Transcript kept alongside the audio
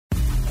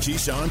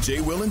Keyshawn,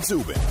 J. Will, and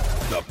Zubin,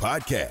 the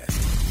podcast.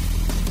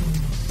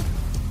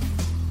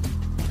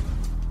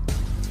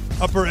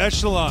 Upper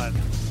echelon,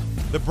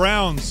 the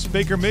Browns,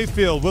 Baker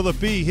Mayfield, will it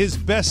be his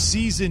best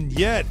season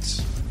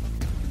yet?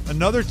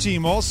 Another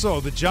team also,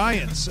 the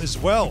Giants as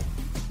well.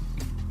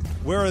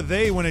 Where are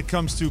they when it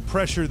comes to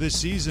pressure this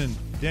season?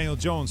 Daniel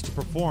Jones to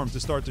perform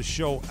to start the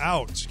show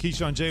out.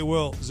 Keyshawn, J.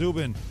 Will,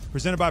 Zubin,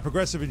 presented by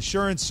Progressive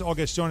Insurance. All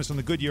guests join us on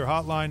the Goodyear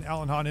Hotline.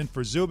 Alan Hahn in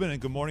for Zubin, and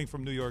good morning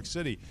from New York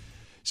City.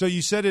 So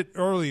you said it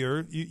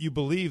earlier, you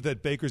believe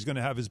that Baker's going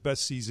to have his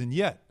best season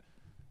yet.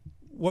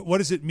 What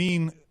does it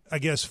mean, I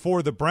guess,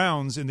 for the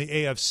Browns in the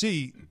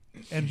AFC?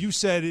 And you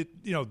said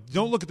it,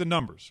 don't look at the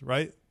numbers,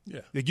 right?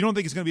 Yeah. Like, you don't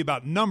think it's going to be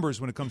about numbers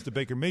when it comes to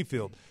Baker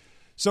Mayfield.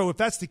 So if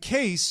that's the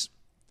case,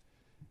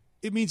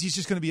 it means he's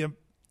just going to be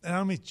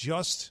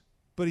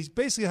but he's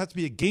basically has to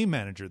be a game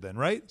manager then,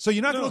 right? So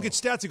you're not going to look at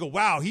stats and go,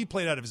 wow, he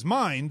played out of his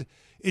mind.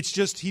 It's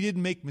just he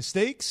didn't make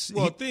mistakes.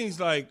 Well, things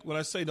like when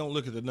I say don't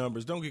look at the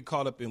numbers, don't get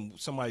caught up in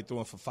somebody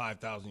throwing for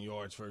 5,000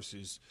 yards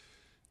versus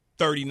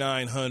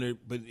 3,900,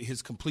 but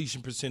his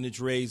completion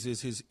percentage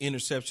raises, his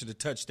interception to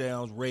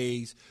touchdowns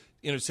raise,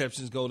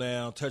 interceptions go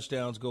down,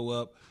 touchdowns go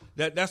up.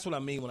 That's what I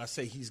mean when I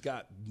say he's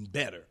gotten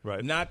better.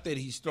 Right. Not that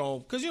he's thrown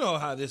 – because you know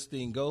how this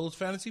thing goes,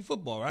 fantasy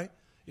football, right?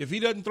 If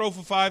he doesn't throw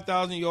for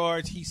 5,000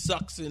 yards, he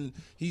sucks and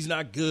he's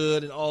not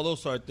good and all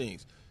those sort of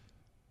things.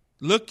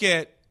 Look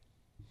at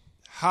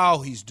how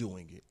he's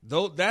doing it.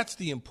 Though that's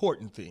the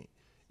important thing.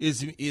 Is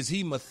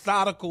he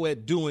methodical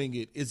at doing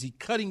it? Is he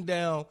cutting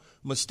down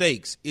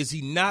mistakes? Is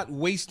he not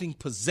wasting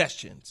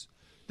possessions?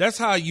 That's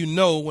how you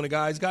know when a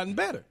guy's gotten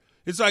better.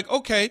 It's like,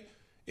 okay,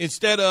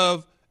 instead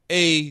of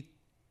they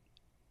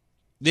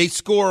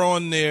score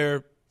on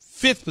their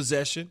fifth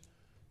possession,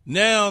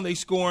 now they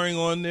scoring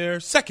on their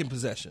second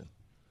possession.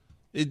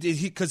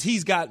 Because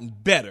he's gotten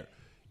better.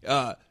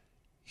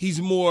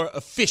 He's more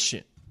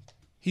efficient.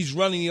 He's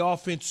running the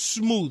offense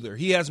smoother.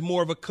 He has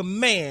more of a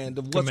command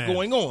of what's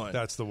going on.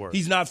 That's the word.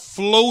 He's not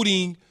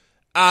floating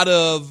out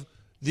of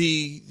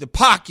the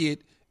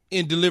pocket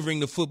in delivering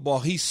the football.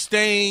 He's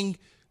staying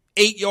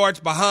 8 yards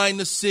behind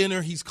the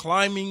center. He's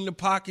climbing the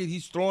pocket.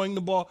 He's throwing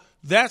the ball.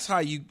 That's how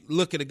you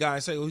look at a guy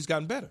and say, oh, he's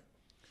gotten better.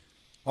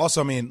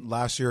 Also,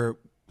 last year,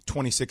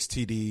 26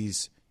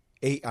 TDs,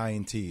 8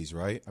 INTs,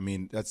 right?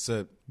 That's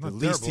the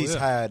least he's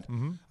had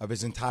of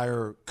his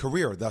entire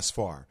career thus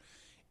far.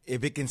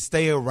 If it can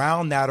stay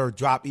around that or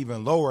drop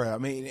even lower,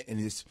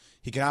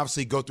 he can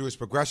obviously go through his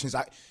progressions.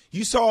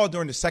 You saw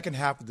during the second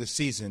half of the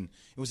season,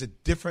 it was a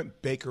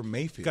different Baker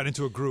Mayfield. Got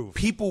into a groove.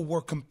 People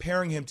were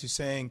comparing him to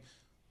saying,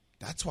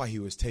 that's why he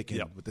was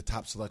taken with the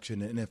top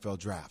selection in the NFL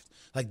draft.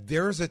 Like,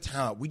 there's a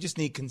talent. We just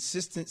need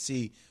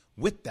consistency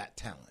with that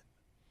talent.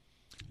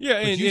 Yeah,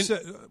 and you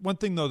said, one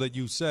thing, though, that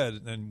you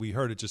said, and we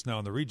heard it just now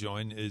in the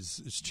rejoin,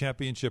 is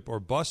championship or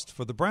bust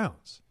for the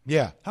Browns.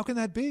 Yeah. How can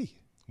that be?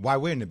 Why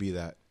wouldn't it be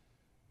that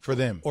for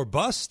them? Or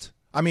bust?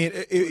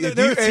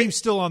 They're a team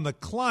still on the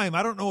climb.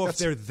 I don't know if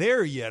they're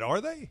there yet.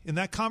 Are they in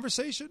that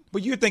conversation?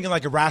 But you're thinking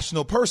like a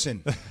rational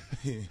person.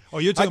 Oh,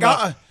 you're talking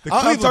about the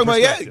Cleveland I'm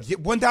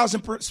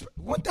talking perspective.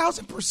 about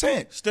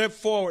 1,000%. Step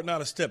forward, not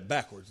a step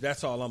backwards.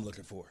 That's all I'm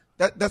looking for.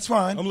 That's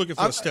fine. I'm looking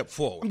for a step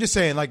forward. I'm just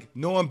saying,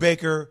 knowing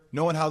Baker,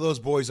 knowing how those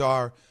boys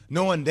are,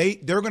 knowing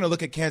they're going to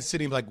look at Kansas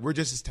City and be like, we're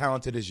just as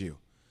talented as you.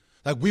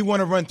 Like, we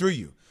want to run through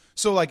you.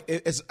 So,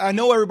 I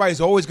know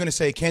everybody's always going to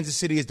say Kansas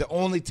City is the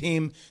only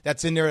team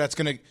that's in there that's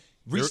going to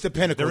reach the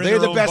pinnacle. They're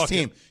the best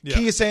team. Yeah.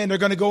 Key is saying they're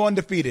going to go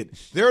undefeated.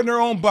 They're in their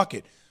own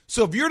bucket.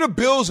 So if you're the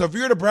Bills, or if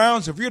you're the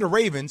Browns, or if you're the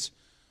Ravens,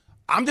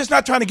 I'm just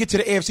not trying to get to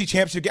the AFC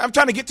Championship game. I'm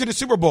trying to get to the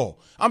Super Bowl.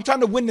 I'm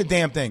trying to win the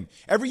damn thing.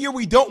 Every year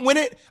we don't win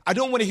it, I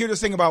don't want to hear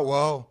this thing about,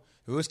 well,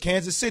 it was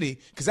Kansas City,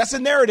 because that's a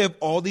narrative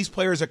all these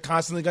players are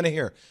constantly going to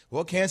hear.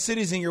 Well, Kansas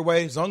City's in your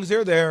way. As long as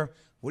they're there,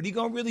 what are you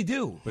going to really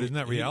do? But isn't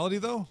that reality,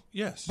 though?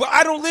 Yes. But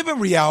I don't live in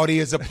reality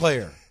as a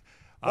player.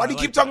 Why do you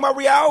keep talking about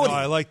reality? No,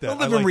 I like that. I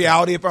don't live in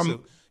reality if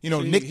I'm,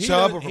 Nick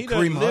Chubb or Kareem Hunt. He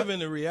doesn't live in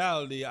the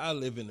reality. I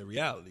live in the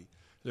reality.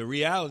 The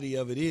reality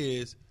of it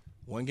is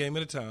one game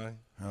at a time.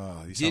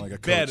 Oh, you sound Get like a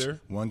coach.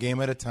 better. One game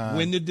at a time.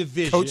 Win the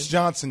division. Coach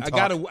Johnson talk.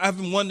 I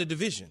haven't won the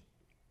division.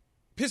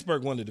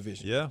 Pittsburgh won the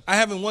division. Yeah. I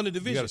haven't won the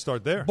division. You got to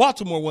start there.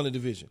 Baltimore won the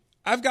division.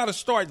 I've got to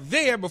start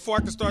there before I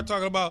can start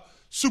talking about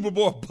Super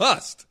Bowl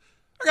bust.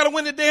 I got to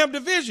win the damn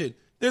division.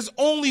 There's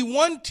only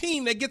one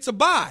team that gets a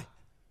bye.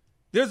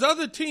 There's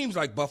other teams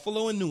like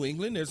Buffalo and New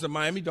England. There's the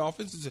Miami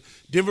Dolphins. There's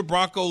the Denver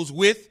Broncos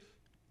with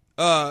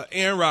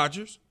Aaron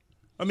Rodgers.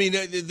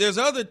 There's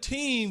other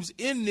teams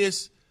in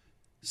this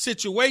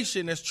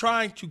situation that's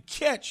trying to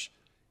catch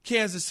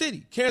Kansas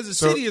City. Kansas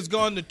City has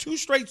gone to 2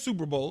 straight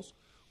Super Bowls,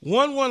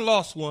 won one,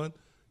 lost one,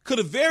 could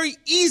have very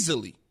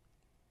easily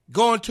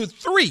gone to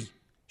 3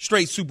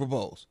 straight Super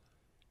Bowls.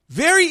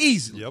 Very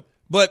easily. Yep.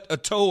 But a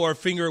toe or a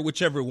finger,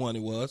 whichever one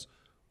it was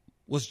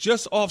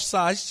just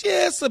offsides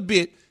just a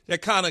bit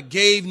that kind of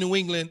gave New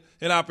England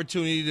an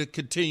opportunity to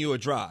continue a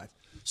drive.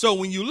 So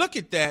when you look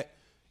at that,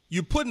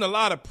 you're putting a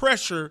lot of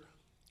pressure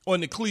on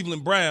the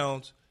Cleveland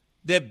Browns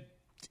that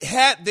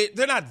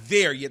they're not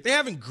there yet. They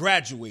haven't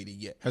graduated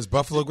yet. Has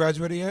Buffalo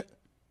graduated yet?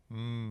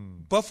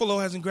 Buffalo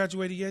hasn't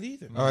graduated yet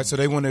either. All right, so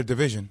they won their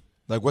division.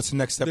 Like, what's the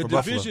next step for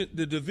Buffalo?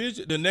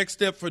 The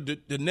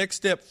next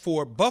step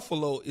for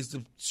Buffalo is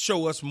to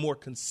show us more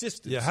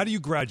consistency. Yeah, how do you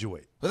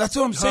graduate? But that's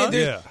what I'm saying.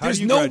 There's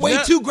you no graduate?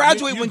 way to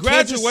graduate when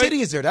Kansas graduate-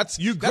 City is there. That's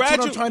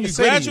what I'm trying to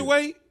say. You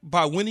graduate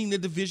by winning the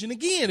division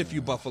again if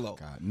you're Buffalo.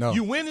 God, no.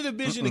 You win the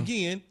division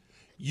again.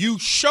 You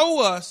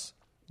show us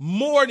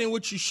more than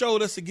what you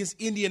showed us against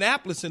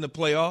Indianapolis in the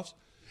playoffs.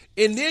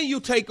 And then you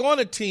take on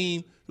a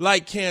team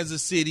like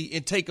Kansas City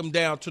and take them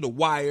down to the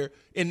wire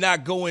and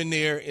not go in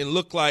there and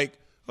look like,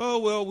 oh,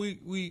 well,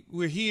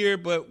 we're here,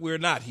 but we're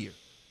not here.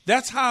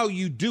 That's how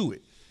you do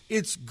it.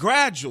 It's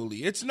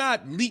gradually. It's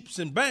not leaps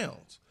and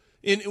bounds.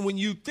 And when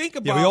you think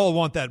about, we all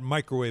want that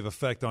microwave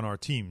effect on our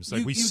teams.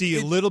 Like we see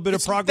a little bit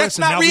of progress, that's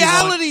and not now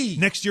reality. We want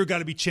next year got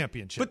to be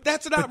championship. But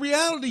that's not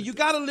reality. You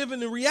got to live in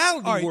the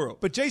reality world.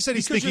 But Jay said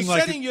he's because thinking you're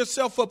like setting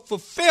yourself up for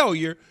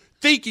failure,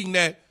 thinking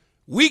that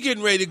we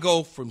getting ready to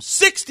go from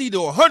 60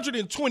 to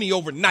 120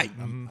 overnight.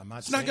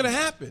 It's not going to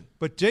happen.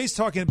 But Jay's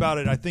talking about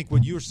it. I think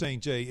what you're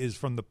saying, Jay, is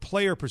from the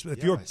player perspective.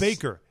 If you're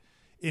Baker,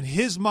 in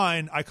his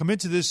mind, I come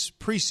into this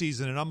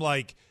preseason and I'm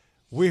like,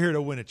 we're here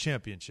to win a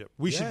championship.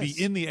 We should be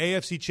in the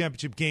AFC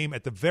championship game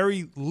at the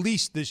very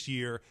least this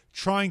year,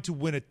 trying to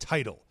win a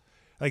title.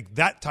 Like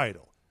that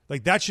title.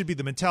 Like that should be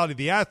the mentality of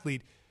the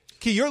athlete.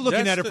 Key, you're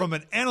looking at it from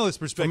an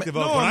analyst perspective.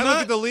 When I look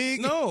at the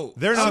league,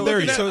 they're not there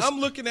yet. I'm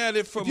looking at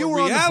it from if you a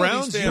were on the reality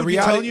Browns, standpoint.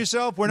 you're telling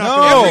yourself we're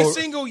not Every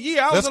single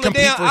year, I was on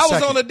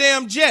the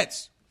damn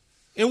Jets,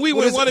 and we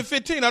went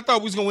 1-15. I thought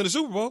we was going to win the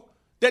Super Bowl.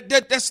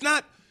 That's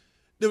not.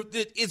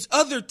 It's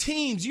other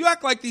teams. You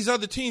act like these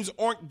other teams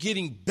aren't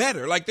getting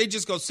better. Like they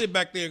just go sit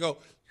back there and go.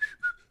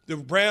 The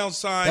Browns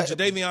signed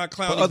Jadeveon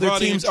Clowney. But other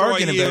teams are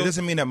getting better. It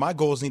doesn't mean that my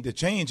goals need to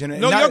change. And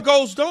your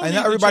goals don't. And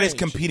not everybody's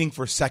change. competing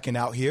for second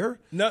out here.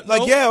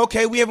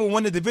 Okay, we haven't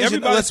won the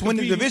division. Let's win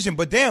the division.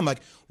 But damn, like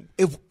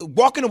if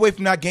walking away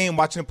from that game,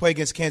 watching them play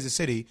against Kansas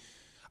City,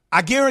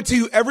 I guarantee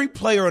you, every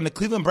player on the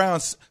Cleveland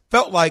Browns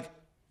felt like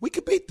we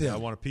could beat them. I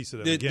want a piece of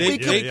them. We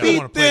could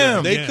beat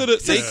them. They could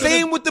have.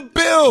 Same with the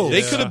Bills.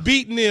 They could have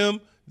beaten them.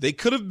 They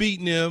could have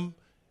beaten them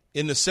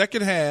in the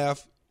second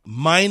half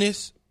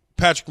minus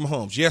Patrick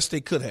Mahomes. Yes,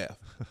 they could have.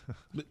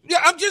 Yeah,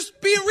 I'm just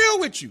being real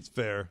with you. It's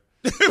fair.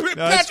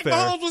 Patrick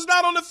Mahomes was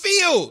not on the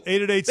field.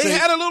 8-8. They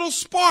had a little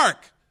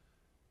spark.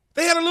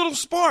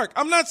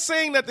 I'm not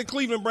saying that the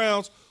Cleveland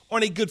Browns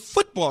aren't a good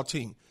football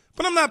team,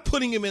 but I'm not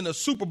putting them in a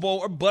Super Bowl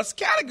or bust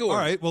category. All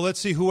right, well, let's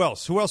see who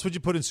else. Who else would you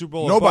put in Super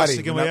Bowl Nobody. or bust?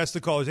 Again, we asked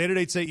the callers.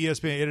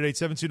 888-SAY-ESPN,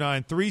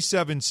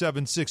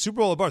 888-729-3776. Super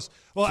Bowl or bust.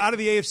 Well, out of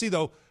the AFC,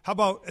 though, how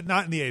about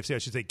not in the AFC, I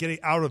should say, getting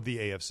out of the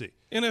AFC?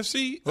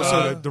 NFC? The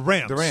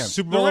Rams. The Rams.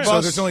 Super Bowl or So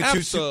bust? there's only two.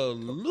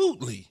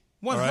 Absolutely.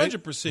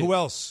 100%. Who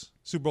else?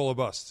 Super Bowl or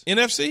bust?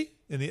 NFC?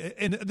 In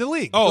the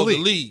league. Oh, the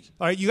league.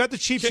 All right, you got the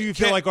Chiefs who you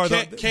feel like are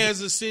the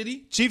Kansas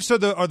City. Chiefs are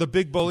the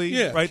big bully,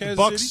 right? Kansas the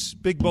Bucks, City.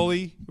 big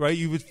bully, right?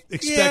 You would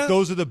expect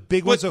those are the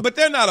big ones. But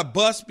they're not a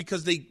bust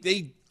because they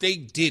did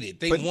it.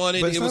 They won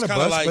it. But it's it was not a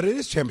kind of bust, like but it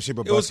is championship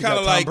or bust. It was kind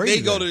of like Brady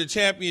they go there. to the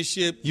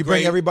championship. You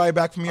bring everybody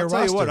back from your I'll tell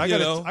roster. you what,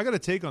 I got a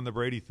take on the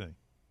Brady thing.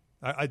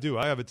 I do.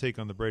 I have a take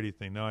on the Brady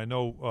thing. Now I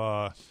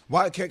know.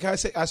 Why? Can I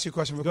ask you a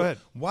question? Real quick?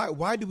 Go ahead.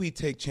 Why do we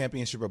take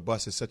championship or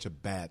bust as such a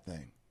bad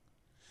thing?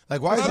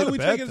 Like why How is do it we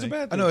a bad take it as a thing?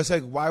 bad thing? I know it's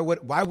like why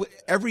would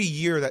every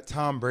year that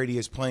Tom Brady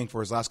is playing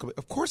for his last couple?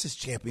 Of course, it's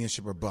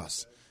championship or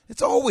bust.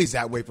 It's always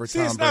that way for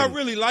Tom It's Brady. not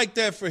really like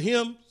that for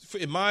him,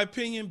 in my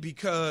opinion,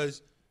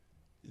 because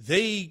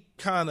they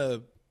kind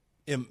of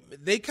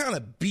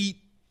beat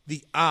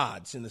the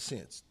odds in a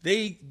sense.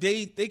 They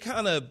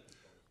kind of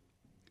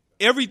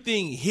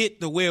everything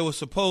hit the way it was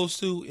supposed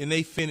to, and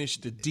they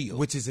finished the deal.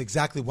 Which is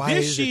exactly why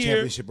it is a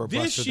championship or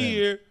bust for them. This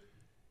year,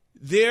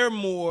 they're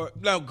more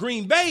now.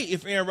 Green Bay,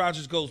 if Aaron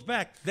Rodgers goes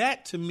back,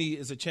 that to me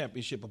is a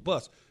championship or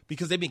bust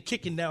because they've been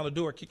kicking down the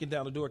door,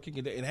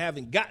 and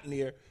haven't gotten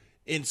there,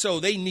 and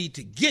so they need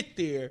to get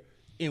there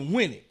and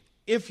win it.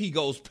 If he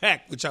goes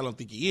back, which I don't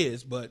think he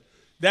is, but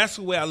that's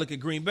the way I look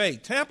at Green Bay.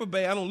 Tampa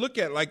Bay, I don't look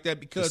at it like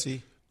that because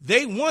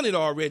they won it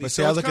already. But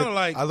so it's kind of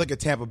like I look at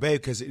Tampa Bay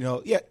because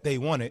they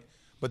won it,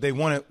 but they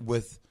won it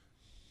with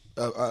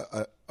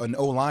an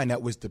O-line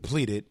that was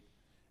depleted.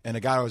 And a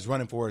guy that was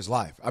running for his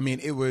life. I mean,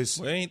 it was.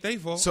 Well, it ain't their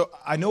fault. So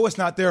I know it's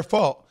not their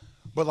fault,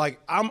 but like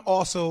I'm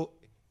also.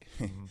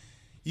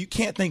 You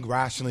can't think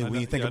rationally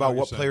when you think about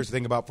what players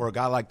think about for a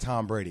guy like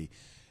Tom Brady.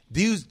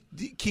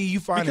 Key,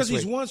 you find because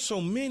this he's won so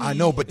many. I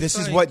know, but this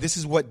is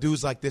what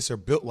dudes like this are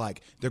built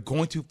like. They're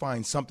going to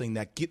find something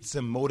that gets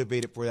them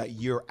motivated for that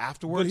year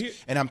afterwards.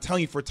 And I'm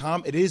telling you, for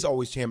Tom, it is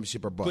always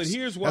championship or bust. But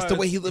here's why that's the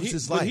way he lives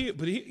his life.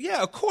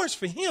 Yeah, of course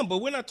for him,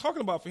 but we're not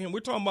talking about for him. We're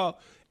talking about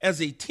as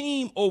a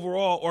team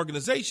overall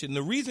organization.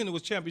 The reason it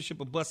was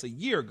championship or bust a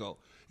year ago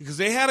because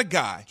they had a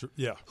guy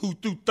who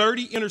threw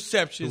 30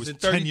 interceptions and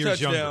 30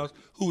 touchdowns,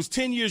 who was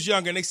 10 years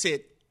younger, and they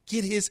said,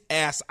 get his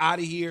ass out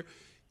of here.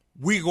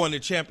 We're going to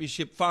the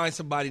championship, find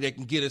somebody that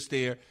can get us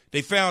there.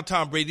 They found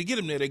Tom Brady to get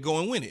him there. They go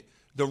and win it.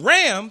 The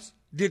Rams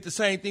did the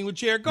same thing with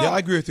Jared Goff. Yeah, I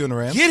agree with you on the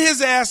Rams. Get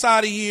his ass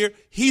out of here.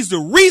 He's the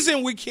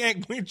reason we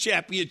can't win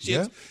championships.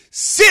 Yeah.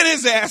 Send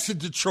his ass to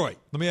Detroit.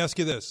 Let me ask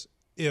you this.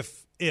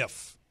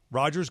 If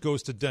Rodgers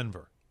goes to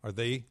Denver, are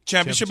they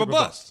Championship or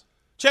bust?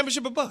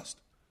 Championship or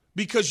bust.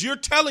 Because you're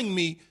telling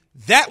me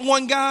that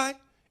one guy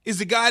is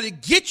the guy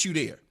that gets you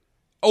there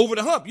over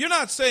the hump. You're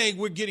not saying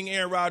we're getting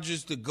Aaron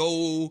Rodgers to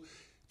go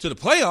to the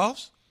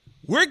playoffs.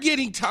 We're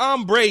getting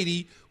Tom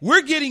Brady.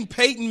 We're getting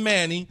Peyton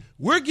Manning.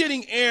 We're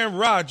getting Aaron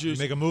Rodgers.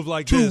 Make a move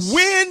like to this.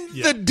 win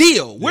the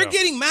deal. We're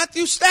getting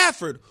Matthew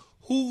Stafford,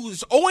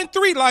 who's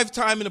 0-3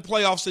 lifetime in the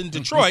playoffs in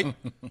Detroit,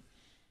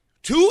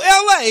 to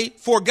L.A.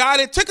 for a guy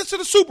that took us to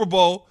the Super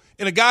Bowl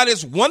and a guy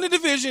that's won the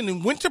division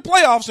and went to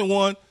playoffs and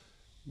won.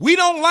 We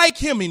don't like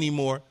him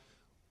anymore.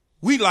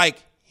 We like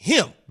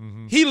him.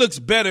 Mm-hmm. He looks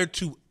better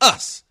to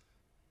us.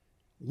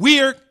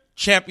 We're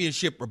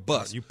championship or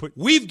bust.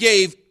 We've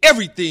gave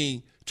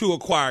everything to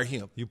acquire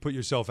him. You put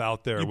yourself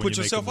out there. You when put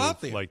you yourself make a move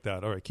out there like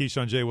that. All right,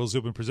 Keyshawn J. Will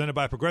Zubin, presented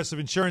by Progressive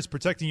Insurance,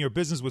 protecting your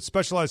business with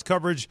specialized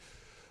coverage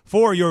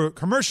for your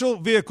commercial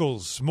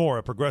vehicles. More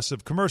at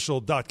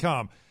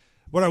progressivecommercial.com.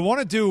 What I want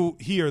to do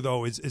here,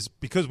 though, is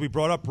because we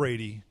brought up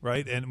Brady,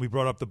 right, and we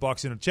brought up the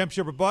Bucs in a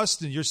championship or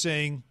bust, and you're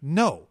saying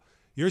no.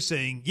 You're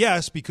saying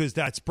yes because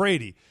that's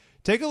Brady.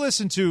 Take a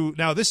listen to,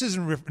 now this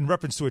isn't in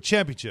reference to a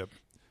championship,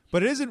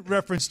 but it is in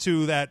reference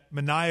to that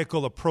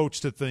maniacal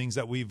approach to things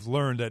that we've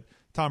learned that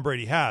Tom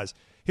Brady has.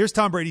 Here's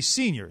Tom Brady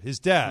Sr., his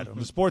dad, on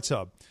the Sports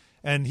Hub,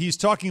 and he's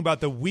talking about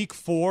the Week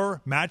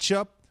 4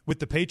 matchup with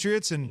the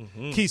Patriots. And,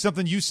 Key,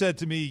 something you said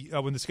to me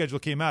when the schedule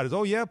came out is,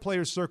 oh, yeah,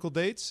 players circle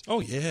dates.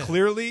 Oh, yeah.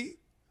 Clearly,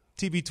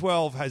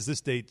 TB12 has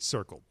this date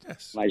circled.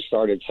 Yes. I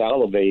started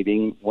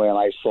salivating when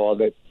I saw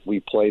that we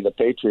play the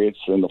Patriots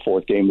in the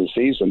 4th game of the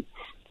season.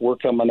 We're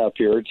coming up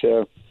here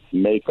to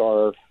make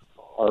our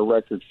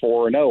record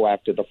 4-0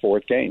 after the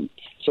 4th game.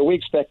 So we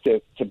expect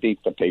to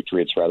beat the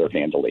Patriots rather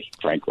handily,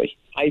 frankly.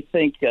 I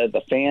think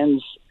the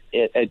fans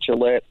at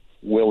Gillette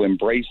will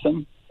embrace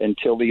them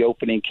until the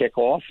opening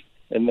kickoff,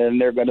 and then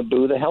they're going to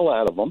boo the hell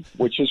out of them,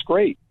 which is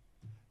great.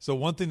 So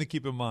one thing to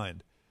keep in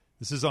mind,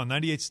 this is on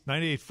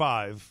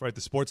 98.5, right,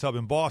 the Sports Hub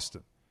in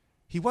Boston.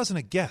 He wasn't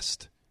a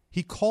guest.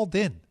 He called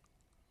in.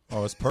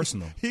 Oh, it's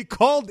personal. He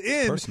called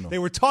in. Personal. They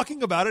were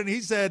talking about it, and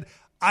he said,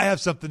 I have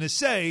something to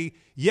say.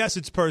 Yes,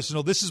 it's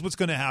personal. This is what's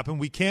going to happen.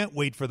 We can't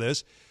wait for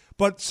this.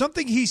 But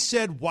something he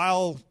said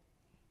while,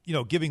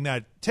 giving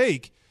that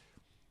take,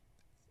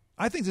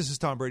 I think this is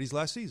Tom Brady's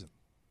last season.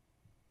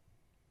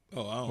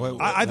 Oh,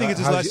 I think it's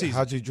his last season.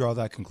 How'd you draw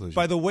that conclusion?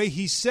 By the way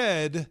he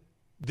said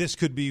this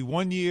could be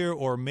 1 year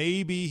or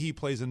maybe he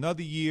plays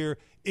another year.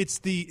 It's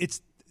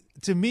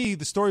to me,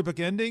 the storybook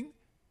ending,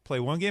 play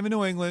one game in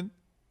New England,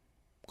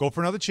 go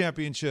for another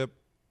championship,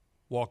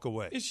 walk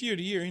away. It's year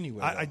to year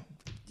anyway.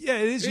 Yeah,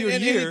 it is year to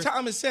year. And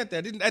Tom has said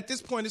that. At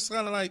this point, it's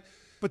kind of like.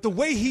 But the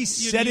way he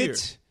said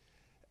it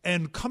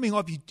and coming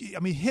off,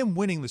 him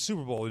winning the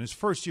Super Bowl in his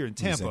first year in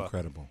Tampa. He's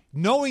incredible.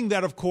 Knowing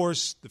that, of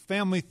course, the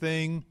family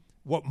thing,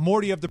 what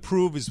more do you have to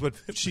prove is what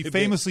she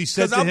famously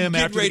said to him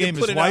after the game,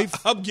 his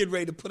wife. I'm getting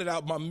ready to put it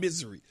out my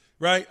misery,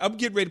 right? I'm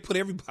getting ready to put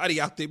everybody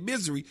out their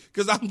misery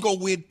because I'm going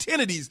to win 10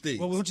 of these things.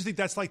 Well, don't you think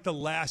that's like the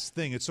last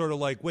thing? It's sort of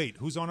like, wait,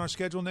 who's on our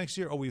schedule next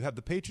year? Oh, we have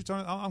the Patriots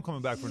on it? I'm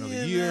coming back for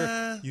another year.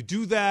 Nah. You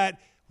do that.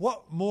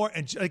 What more?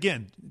 And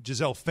again,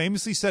 Giselle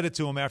famously said it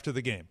to him after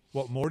the game.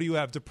 What more do you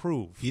have to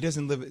prove? He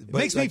doesn't live it. It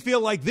makes me feel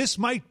like this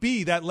might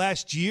be that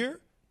last year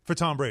for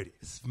Tom Brady.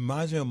 It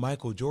reminds me of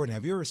Michael Jordan.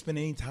 Have you ever spent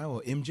any time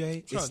with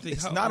MJ?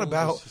 It's not old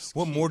about is this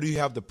what kid? more do you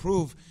have to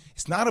prove.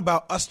 It's not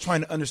about us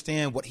trying to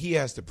understand what he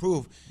has to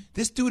prove.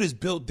 This dude is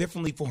built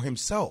differently for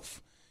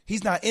himself.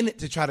 He's not in it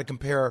to try to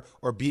compare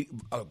or beat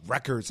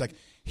records. Like,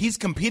 he's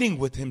competing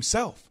with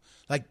himself.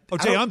 Like,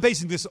 Jay, I'm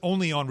basing this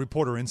only on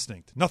reporter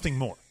instinct, nothing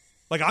more.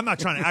 Like, I'm not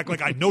trying to act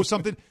like I know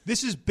something.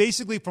 This is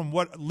basically from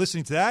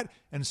listening to that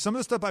and some of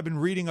the stuff I've been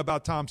reading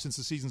about Tom since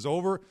the season's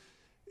over.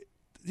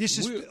 It's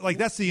just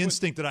that's the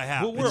instinct that I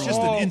have. It's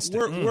just an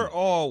instinct. We're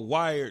all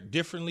wired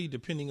differently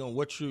depending on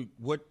what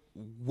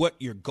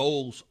your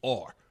goals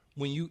are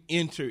when you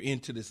enter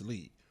into this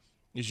league.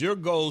 Is your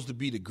goals to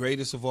be the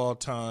greatest of all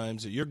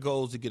times? Are your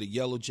goals to get a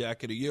yellow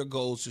jacket? Are your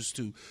goals just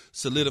to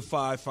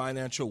solidify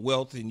financial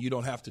wealth and you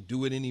don't have to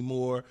do it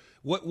anymore?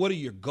 What are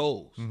your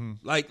goals? Mm-hmm.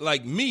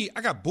 Like me,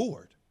 I got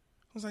bored.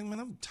 I was like, man,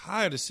 I'm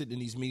tired of sitting in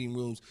these meeting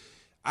rooms.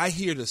 I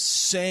hear the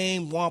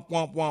same womp,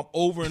 womp, womp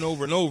over and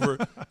over and over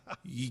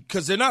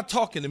because they're not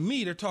talking to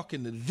me. They're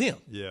talking to them.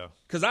 Yeah.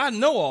 Because I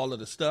know all of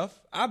the stuff.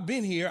 I've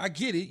been here. I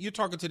get it. You're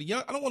talking to the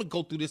young. I don't want to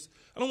go through this.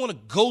 I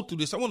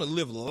want to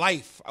live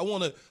life.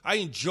 I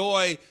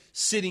enjoy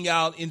sitting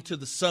out into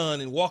the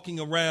sun and walking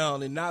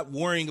around and not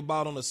worrying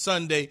about on a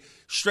Sunday,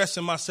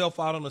 stressing myself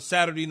out on a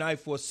Saturday night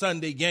for a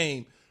Sunday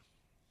game.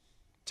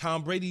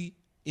 Tom Brady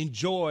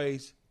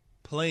enjoys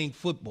playing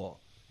football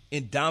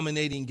and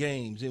dominating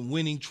games and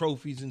winning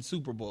trophies and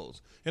Super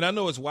Bowls. And I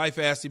know his wife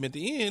asked him at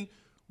the end,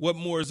 what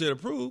more is there to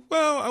prove?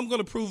 Well, I'm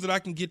going to prove that I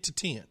can get to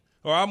 10,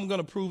 or I'm going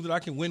to prove that I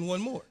can win one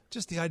more.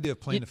 Just the idea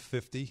of playing to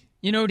 50.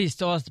 You know what he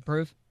still has to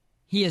prove?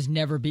 He has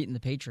never beaten the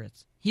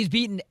Patriots. He's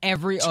beaten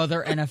every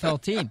other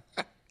NFL team.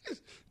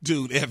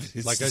 Dude,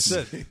 evidence. Like I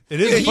said, it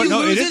is. If he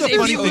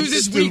funny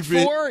loses thing. week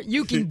 4,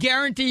 you can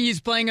guarantee he's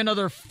playing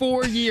another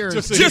 4 years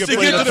Just to get to the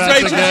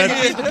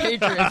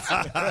Patriots.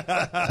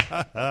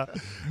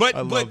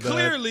 But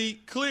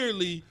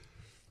clearly,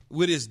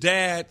 with his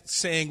dad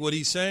saying what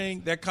he's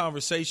saying, that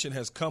conversation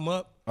has come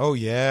up. Oh,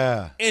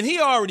 yeah. And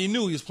he already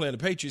knew he was playing the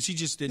Patriots. He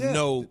just didn't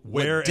know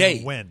where what day.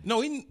 and when.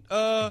 No, he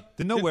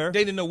didn't know where.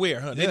 They didn't know where,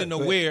 huh? They didn't know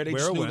where. They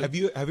just knew. Have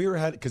you ever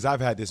had? Because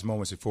I've had this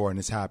moments before, and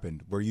it's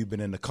happened where you've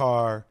been in the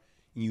car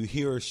and you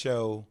hear a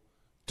show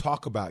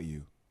talk about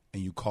you,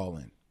 and you call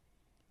in.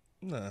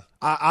 Nah.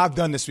 I've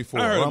done this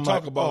before. I heard where him I'm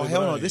talk like, about oh it, hell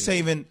but no, I this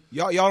ain't. ain't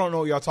even y'all don't know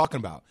what y'all talking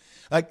about.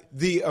 Like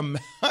the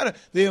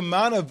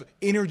amount of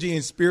energy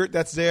and spirit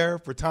that's there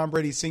for Tom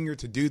Brady Sr.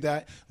 to do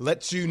that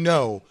lets you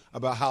know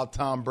about how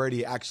Tom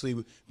Brady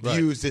actually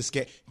views this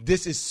game.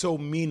 This is so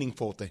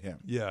meaningful to him.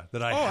 Yeah,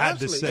 that I had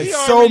to absolutely. say. He It's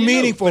already so knew.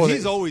 meaningful. But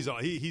he's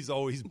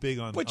always big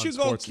on. But on you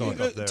sports talk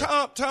up there.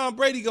 Tom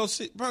Brady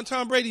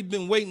Tom Brady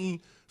been waiting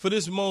for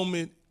this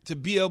moment to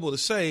be able to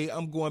say,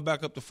 I'm going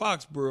back up to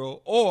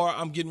Foxborough, or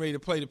I'm getting ready to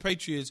play the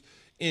Patriots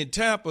in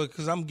Tampa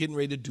because I'm getting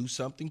ready to do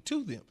something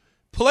to them.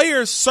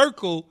 Players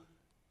circle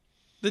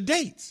the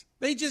dates.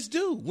 They just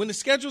do. When the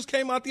schedules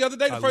came out the other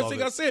day, the first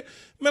thing I said,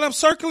 man, I'm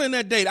circling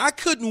that date. I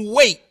couldn't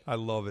wait. I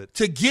love it.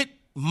 To get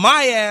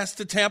my ass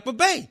to Tampa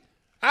Bay.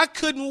 I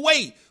couldn't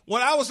wait.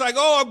 When I was like,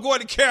 oh, I'm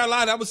going to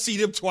Carolina, I'm going to see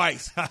them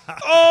twice.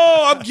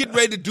 Oh, I'm getting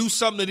ready to do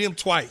something to them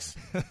twice.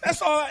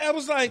 That's all. I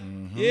was like,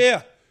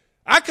 yeah.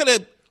 I could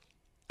have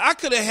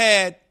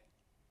had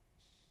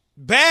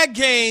bad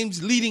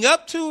games leading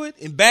up to it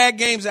and bad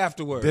games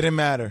afterwards. Didn't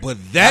matter. But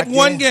that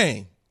one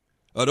game,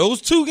 or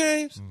those 2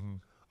 games,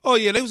 oh,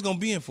 yeah, they was going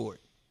to be in for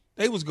it.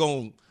 They was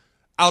going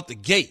out the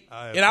gate.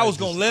 I was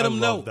going to let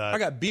them know. that. I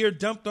got beer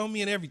dumped on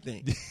me and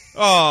everything.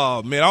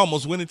 Oh, man, I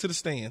almost went into the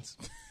stands.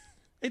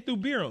 They threw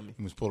beer on me.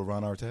 You must pull a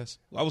Ron Artest.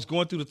 I was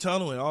going through the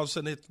tunnel, and all of a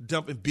sudden they're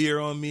dumping beer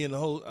on me and the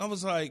whole – I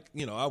was like,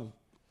 I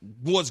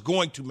was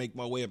going to make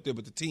my way up there,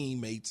 but the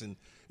teammates and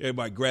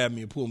everybody grabbed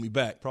me and pulled me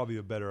back. Probably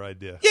a better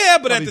idea. Yeah,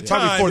 but at the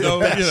time, for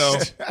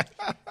the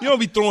you don't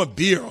be throwing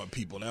beer on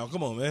people now.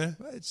 Come on, man.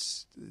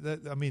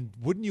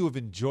 Wouldn't you have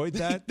enjoyed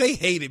that? They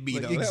hated me,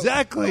 though.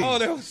 Exactly. Oh,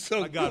 that was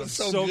so I got good. him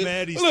so good.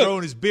 mad. He's Look,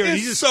 throwing his beer. He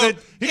it's just spent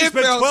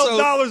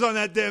 $12 on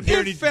that damn beer,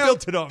 and he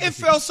built it on me. It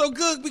felt so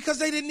good because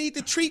they didn't need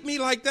to treat me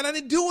like that. I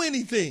didn't do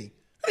anything.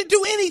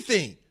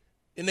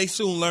 And they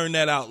soon learned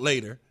that out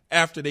later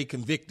after they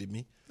convicted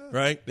me,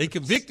 right? They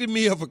convicted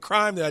me of a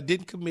crime that I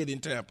didn't commit in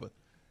Tampa.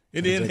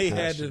 And then they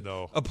had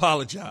to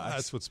apologize.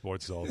 That's what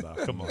sports is all about.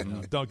 Come on,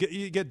 now. Don't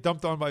get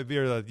dumped on by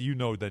beer. Then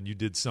you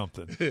did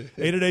something.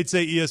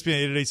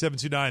 888-SAY-ESPN,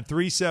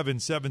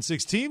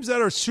 888-729-3776. Teams that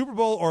are Super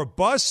Bowl or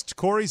bust.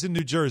 Corey's in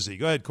New Jersey.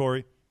 Go ahead,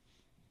 Corey.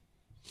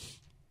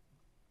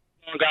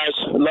 Hey, guys,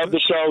 love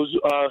the show.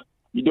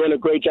 You're doing a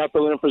great job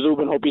filling in for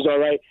Zubin. Hope he's all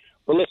right.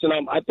 But listen,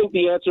 I think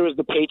the answer is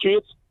the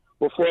Patriots,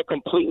 but for a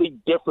completely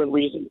different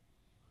reason.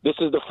 This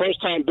is the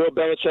first time Bill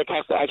Belichick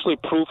has to actually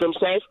prove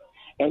himself.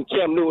 And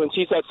Cam Newton,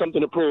 he's had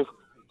something to prove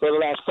for the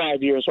last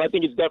 5 years. So I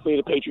think it's definitely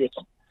the Patriots.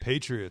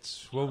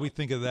 Patriots. What do we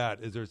think of that?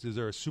 Is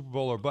there a Super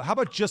Bowl but how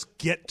about just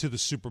get to the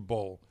Super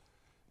Bowl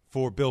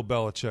for Bill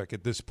Belichick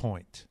at this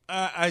point? He's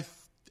got to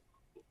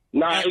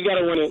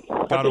win it.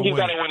 I think he's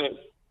got to win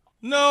it.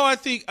 No, I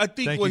think what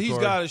he's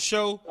Corey. got to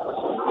show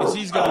is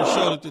he's got to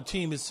show that the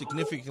team is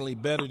significantly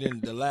better than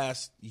the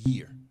last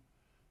year.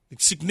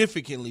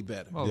 Significantly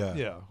better. Well,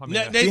 yeah. I mean,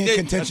 Now, Be in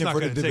contention that's not for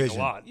the gonna take division.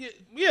 a lot.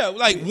 Yeah,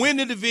 like win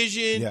the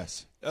division.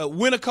 Yes.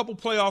 Win a couple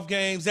playoff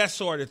games, that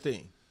sort of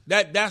thing.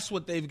 That's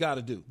what they've got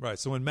to do. Right.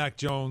 So when Mac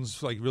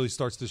Jones really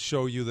starts to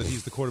show you that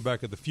he's the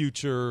quarterback of the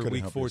future, Couldn't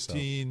week help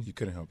 14. yourself. You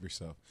couldn't help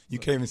yourself. You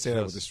can't even say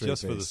that with a straight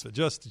face.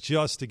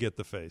 Just to get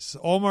the face.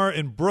 Omar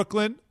in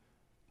Brooklyn.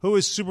 Who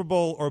is Super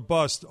Bowl or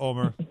bust,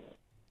 Omar?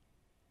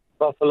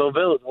 Buffalo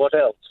Bills. What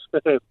else?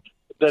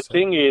 The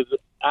thing is,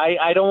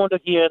 I don't want to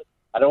hear.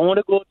 I don't want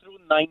to go through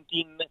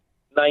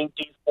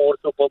 1994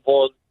 Super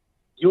Bowl.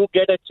 You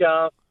get a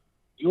chance.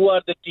 You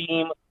are the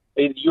team.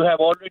 You have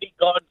already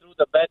gone through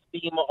the best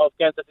team of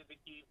Kansas City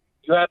Chiefs.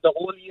 You have the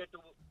whole year to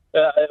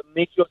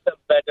make yourself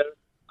better.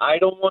 I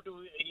don't want to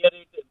hear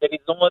it. There is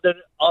no other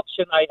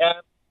option I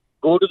have.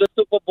 Go to the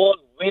Super Bowl,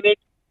 win it.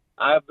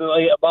 I have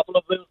a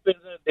Buffalo Bills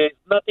business. There's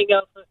nothing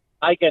else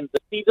I can. The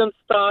season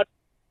starts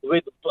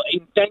with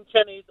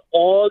intention is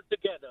all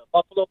together.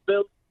 Buffalo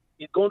Bills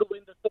is going to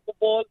win the Super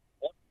Bowl.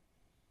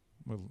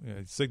 Well,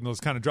 signal's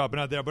kind of dropping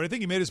out there, but I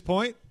think he made his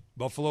point.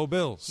 Buffalo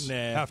Bills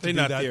have to be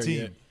not that there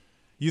team. yet.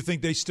 You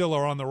think they still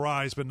are on the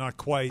rise, but not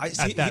quite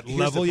at that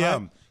level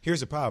yet?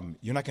 Here's the problem.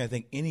 You're not going to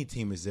think any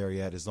team is there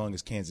yet as long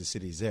as Kansas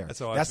City's there. That's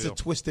how I That's feel.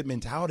 the twisted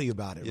mentality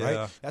about it, Yeah.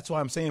 right? That's why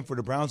I'm saying for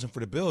the Browns and for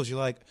the Bills, you're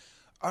like,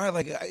 all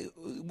right,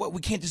 we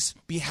can't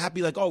just be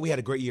happy like, oh, we had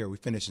a great year. We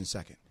finished in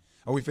second.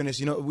 Or we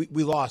finished,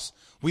 we lost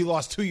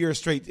 2 years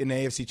straight in the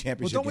AFC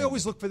Championship. Well, don't we game.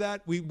 always look for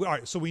that? All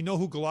right, so we know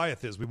who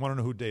Goliath is. We want to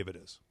know who David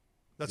is.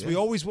 We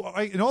always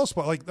in all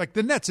sports, like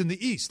the Nets in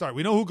the East. All right,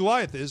 we know who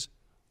Goliath is.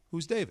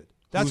 Who's David?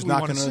 That's Who's what we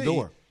want knocking to on the see.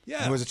 door.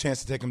 Yeah. Who has a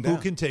chance to take them down?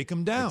 Who can take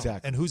them down?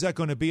 Exactly. And who's that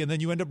going to be? And then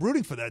you end up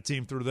rooting for that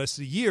team through the rest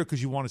of the year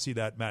because you want to see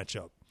that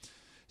matchup.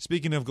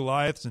 Speaking of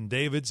Goliaths and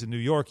Davids, in New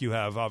York you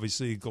have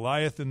obviously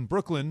Goliath in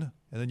Brooklyn,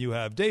 and then you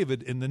have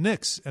David in the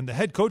Knicks. And the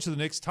head coach of the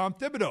Knicks, Tom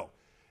Thibodeau,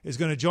 is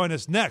going to join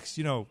us next.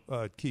 You know,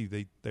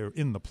 Key, they're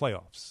in the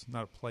playoffs,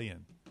 not a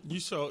play-in. They're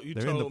told in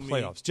the told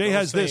playoffs. Me, Jay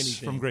has this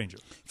anything. from Granger.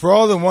 For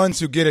all the ones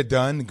who get it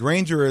done,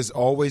 Granger is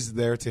always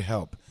there to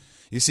help.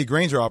 You see,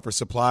 Granger offers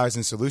supplies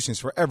and solutions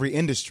for every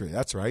industry.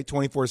 That's right,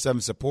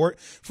 24/7 support,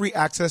 free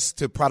access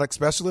to product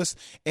specialists,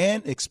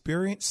 and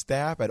experienced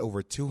staff at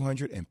over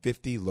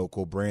 250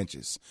 local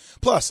branches.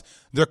 Plus,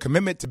 their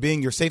commitment to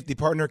being your safety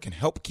partner can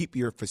help keep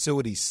your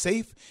facilities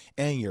safe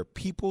and your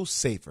people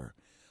safer.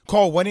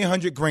 Call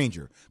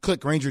 1-800-GRANGER, click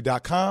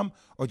Granger.com,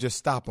 or just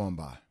stop on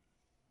by.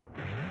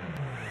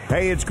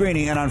 Hey, it's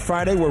Greeny, and on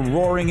Friday we're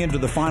roaring into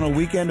the final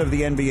weekend of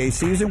the NBA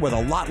season with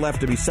a lot left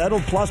to be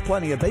settled, plus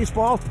plenty of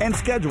baseball and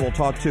schedule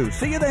talk too.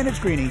 See you then, it's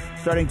Greeny,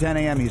 starting 10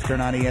 a.m.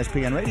 Eastern on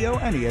ESPN Radio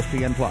and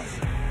ESPN+.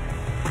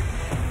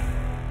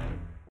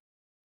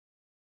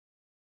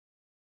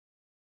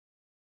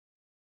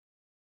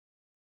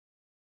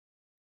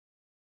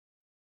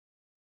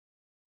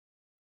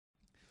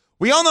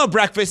 We all know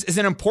breakfast is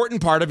an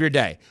important part of your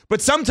day,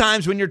 but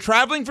sometimes when you're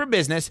traveling for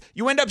business,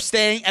 you end up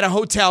staying at a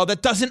hotel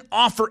that doesn't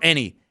offer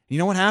any. You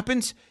know what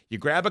happens? You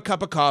grab a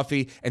cup of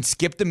coffee and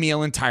skip the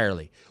meal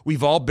entirely.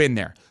 We've all been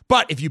there.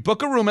 But if you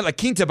book a room at La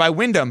Quinta by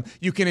Wyndham,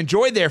 you can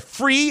enjoy their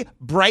free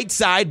Bright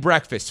Side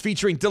breakfast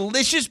featuring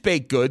delicious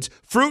baked goods,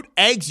 fruit,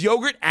 eggs,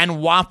 yogurt,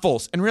 and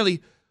waffles. And really,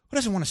 who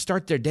doesn't want to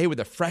start their day with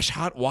a fresh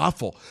hot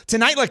waffle?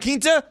 Tonight, La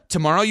Quinta,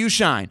 tomorrow you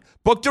shine.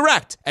 Book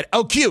direct at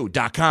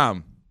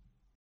lq.com.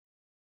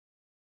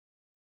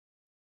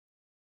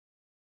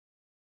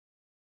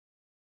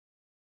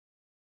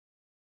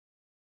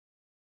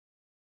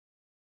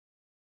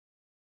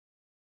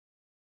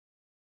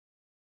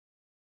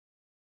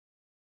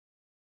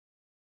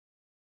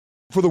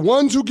 For the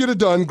ones who get it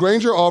done,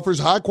 Granger offers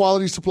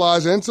high-quality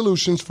supplies and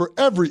solutions for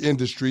every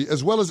industry,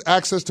 as well as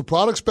access to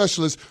product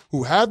specialists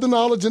who have the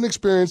knowledge and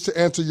experience to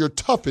answer your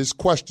toughest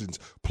questions.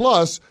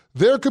 Plus,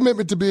 their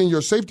commitment to being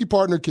your safety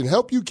partner can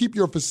help you keep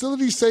your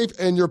facility safe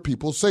and your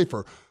people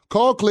safer.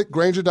 Call, click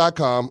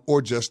Granger.com, or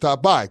just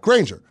stop by.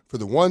 Granger, for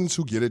the ones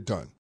who get it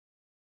done.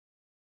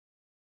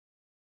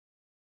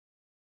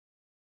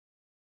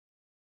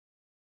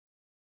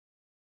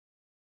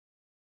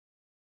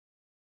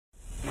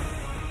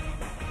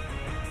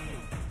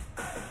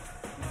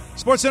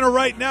 SportsCenter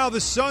right now, the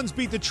Suns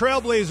beat the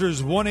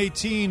Trailblazers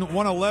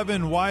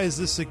 118-111. Why is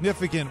this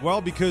significant?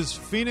 Well, because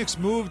Phoenix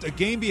moved a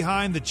game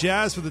behind the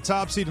Jazz for the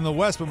top seed in the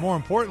West, but more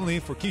importantly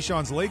for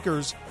Keyshawn's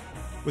Lakers,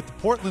 with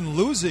Portland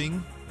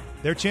losing,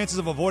 their chances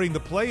of avoiding the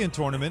play-in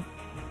tournament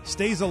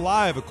stays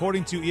alive.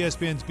 According to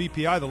ESPN's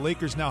BPI, the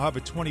Lakers now have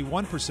a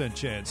 21%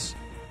 chance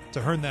to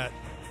earn that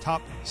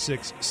top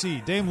 6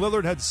 seed. Dame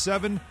Lillard had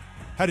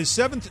his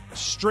seventh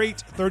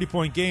straight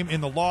 30-point game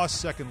in the loss,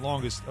 second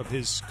longest of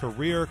his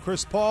career.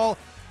 Chris Paul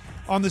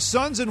on the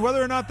Suns and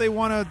whether or not they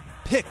want to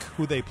pick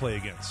who they play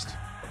against.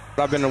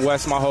 I've been in the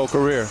West my whole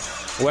career.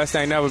 West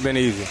ain't never been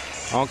easy.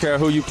 I don't care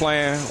who you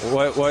playing,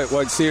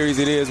 what series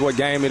it is, what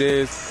game it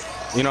is.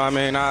 You know what I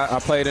mean? I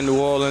played in New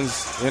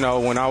Orleans, you know,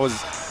 when I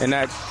was in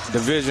that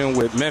division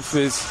with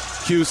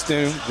Memphis,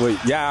 Houston,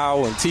 with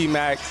Yao and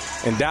T-Mac,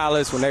 and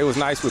Dallas when they was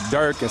nice with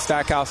Dirk and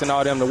Stackhouse and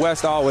all them. The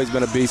West always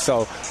been a beast,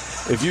 so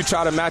if you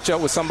try to match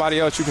up with somebody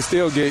else, you can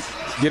still get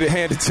it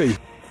handed to you.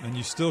 And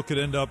you still could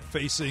end up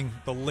facing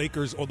the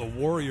Lakers or the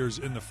Warriors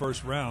in the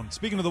first round.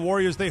 Speaking of the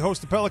Warriors, they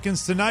host the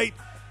Pelicans tonight,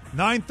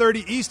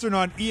 9:30 Eastern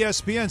on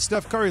ESPN.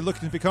 Steph Curry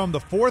looking to become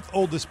the fourth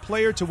oldest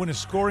player to win a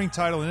scoring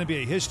title in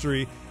NBA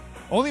history.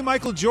 Only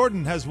Michael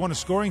Jordan has won a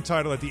scoring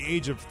title at the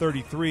age of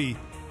 33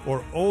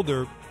 or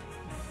older.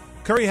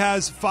 Curry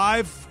has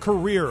 5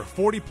 career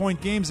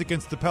 40-point games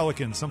against the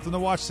Pelicans, something to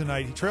watch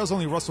tonight. He trails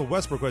only Russell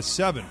Westbrook, who has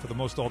 7 for the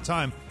most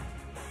all-time.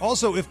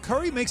 Also, if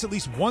Curry makes at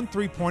least 1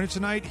 3-pointer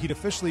tonight, he'd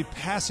officially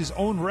pass his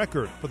own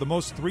record for the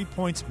most 3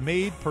 points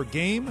made per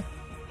game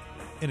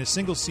in a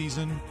single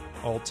season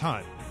all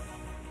time.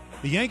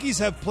 The Yankees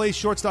have placed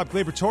shortstop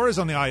Gleyber Torres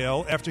on the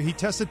IL after he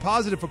tested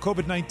positive for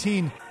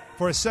COVID-19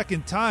 for a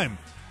second time.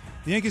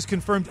 The Yankees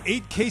confirmed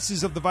 8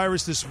 cases of the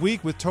virus this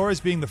week, with Torres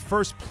being the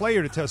first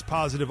player to test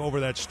positive over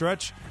that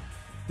stretch.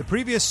 The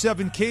previous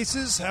 7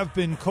 cases have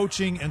been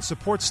coaching and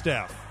support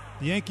staff.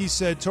 The Yankees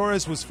said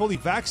Torres was fully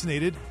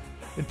vaccinated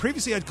and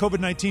previously had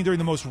COVID-19 during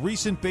the most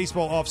recent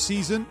baseball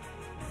offseason.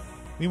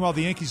 Meanwhile,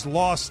 the Yankees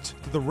lost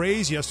to the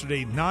Rays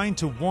yesterday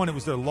 9-1. It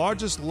was their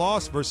largest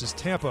loss versus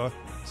Tampa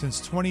since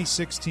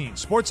 2016.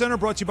 SportsCenter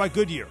brought to you by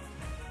Goodyear.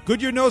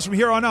 Goodyear knows from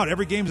here on out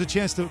every game is a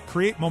chance to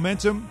create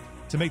momentum,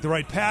 to make the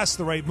right pass,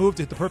 the right move,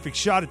 to hit the perfect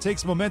shot. It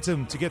takes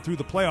momentum to get through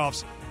the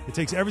playoffs. It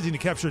takes everything to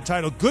capture a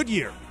title.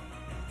 Goodyear,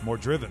 more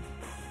driven.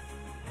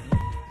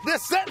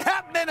 This ain't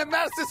happening in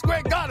Madison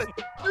Square Garden.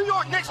 New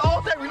York Knicks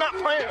all day. We're not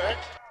playing, right?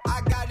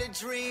 I got a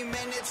dream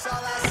and it's all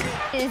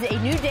I see. It is a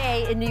new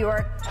day in New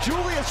York.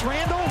 Julius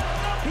Randle,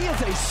 he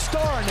is a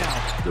star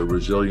now. The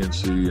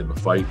resiliency and the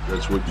fight,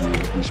 that's what you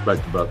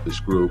respect about this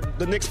group.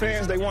 The Knicks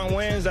fans, they want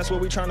wins. That's what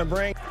we're trying to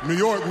bring. New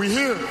York, we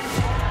here.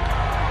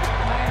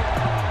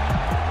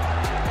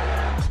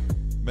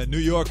 But New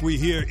York, we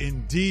here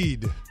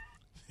indeed.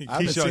 I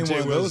haven't seen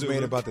one of those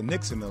made about the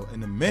Knicks in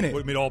a minute. What,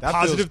 you mean all that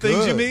positive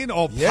things, you mean?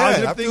 All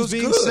positive things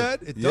being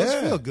said? It does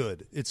feel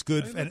good. It's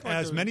good. And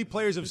as many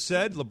players have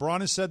said,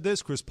 LeBron has said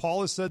this, Chris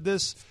Paul has said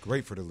this. It's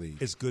great for the league.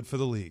 It's good for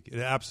the league. It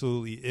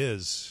absolutely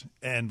is.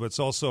 And what's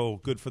also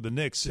good for the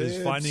Knicks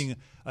is finding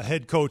a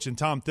head coach in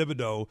Tom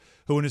Thibodeau,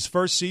 who in his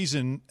first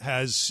season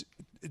has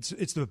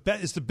it's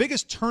the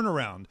biggest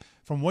turnaround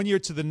from one year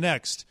to the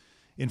next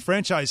in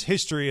franchise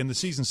history, and the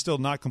season's still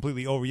not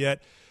completely over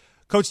yet.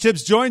 Coach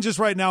Tibbs joins us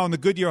right now on the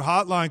Goodyear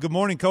Hotline. Good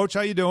morning, Coach.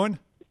 How you doing?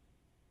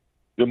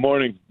 Good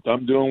morning.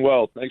 I'm doing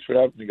well. Thanks for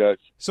having me, guys.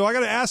 So I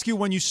got to ask you,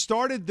 when you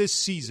started this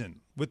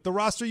season, with the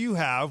roster you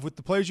have, with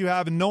the players you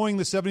have, and knowing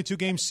the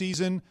 72-game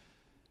season,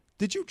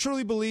 did you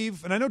truly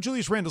believe, and I know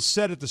Julius Randle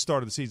said at the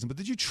start of the season, but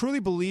did you truly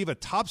believe a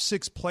top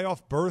 6 playoff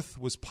berth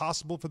was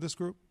possible for this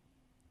group?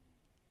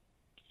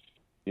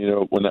 You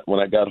know, when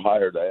I got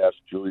hired, I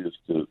asked Julius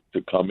to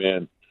come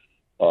in.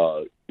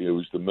 It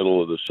was the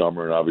middle of the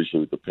summer, and obviously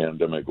with the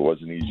pandemic, it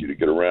wasn't easy to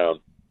get around.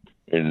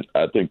 And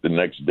I think the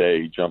next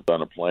day he jumped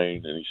on a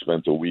plane and he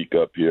spent a week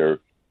up here.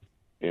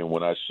 And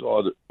when I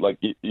saw that, like,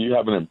 you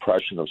have an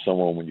impression of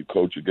someone when you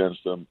coach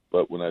against them,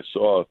 but when I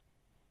saw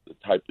the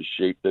type of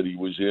shape that he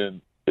was in,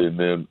 and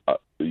then I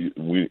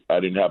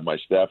didn't have my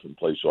staff in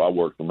place, so I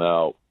worked him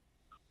out.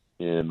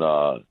 And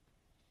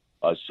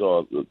I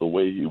saw the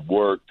way he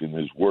worked and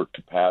his work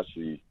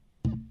capacity,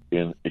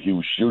 and he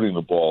was shooting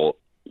the ball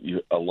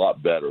a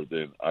lot better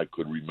than I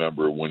could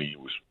remember when he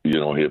was, he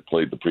had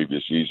played the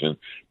previous season,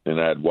 and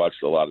I had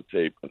watched a lot of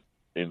tape,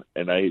 and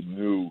I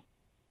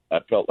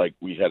felt like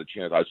we had a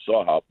chance. I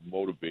saw how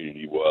motivated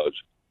he was,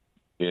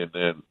 and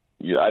then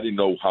I didn't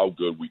know how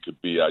good we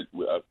could be. I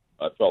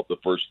felt the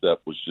first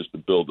step was just to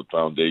build the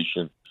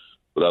foundation,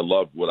 but I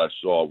loved what I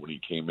saw when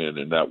he came in,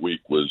 and that week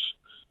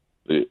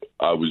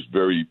I was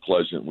very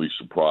pleasantly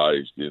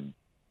surprised, and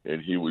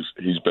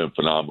he's been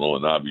phenomenal,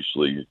 and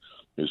obviously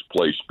his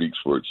play speaks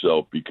for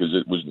itself, because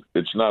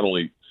it's not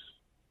only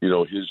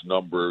his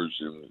numbers,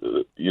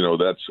 and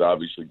that's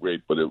obviously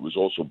great, but it was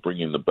also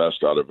bringing the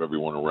best out of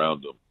everyone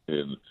around him.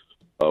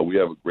 And we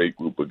have a great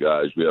group of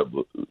guys. We have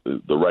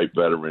the right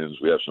veterans.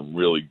 We have some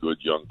really good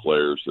young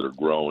players that are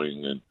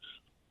growing, and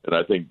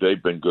I think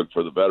they've been good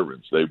for the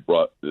veterans.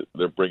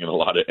 They're bringing a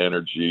lot of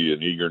energy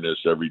and eagerness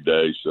every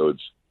day. So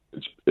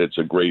it's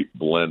a great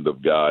blend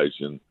of guys,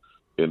 and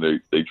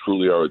they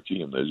truly are a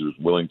team. They're just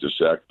willing to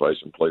sacrifice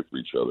and play for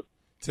each other.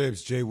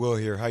 Tibbs, Jay Will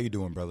here. How you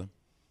doing, brother?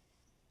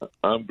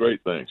 I'm great,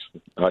 thanks.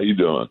 How you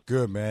doing?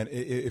 Good, man.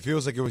 It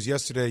feels like it was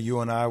yesterday you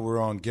and I were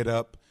on Get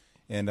Up,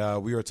 and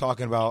we were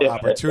talking about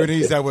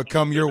opportunities that would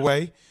come your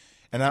way.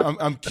 And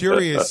I'm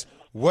curious,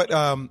 what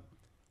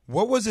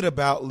was it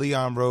about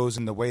Leon Rose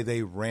and the way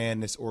they ran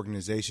this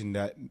organization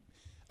that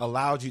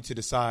allowed you to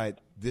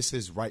decide this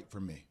is right for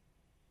me?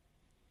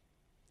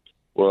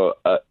 Well,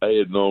 I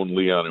had known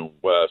Leon and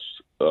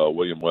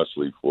William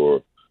Wesley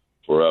for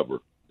forever,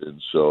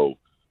 and so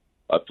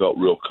I felt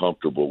real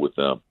comfortable with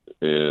them,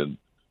 and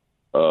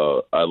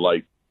I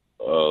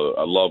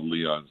love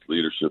Leon's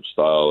leadership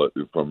style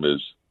from his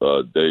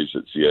days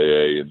at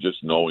CAA, and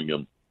just knowing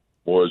him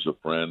more as a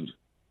friend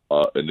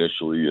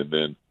initially, and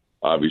then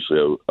obviously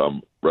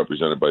I'm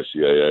represented by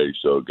CAA,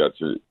 so got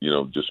to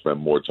just spend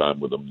more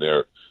time with them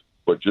there.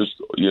 But just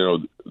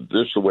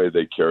the way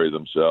they carry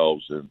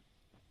themselves, and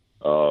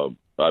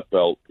I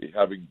felt,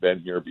 having been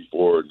here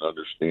before and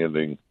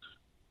understanding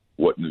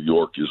what New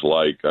York is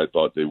like, I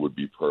thought they would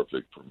be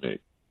perfect for me.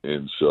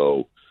 And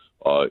so,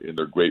 and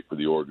they're great for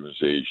the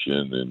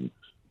organization and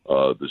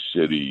the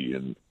city,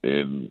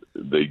 and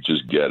they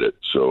just get it.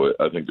 So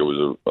I think there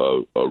was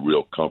a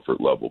real comfort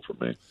level for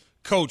me.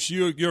 Coach,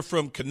 you're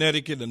from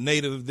Connecticut, a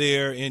native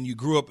there, and you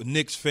grew up a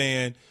Knicks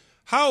fan.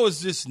 How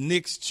is this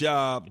Knicks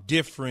job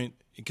different?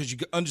 Because you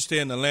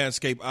understand the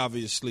landscape,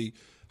 obviously.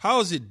 How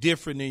is it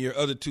different than your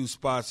other two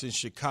spots in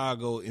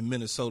Chicago and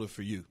Minnesota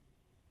for you?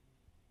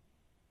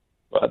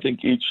 I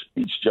think each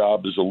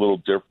job is a little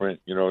different.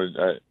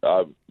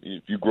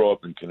 If you grow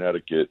up in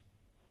Connecticut,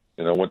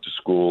 and I went to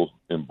school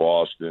in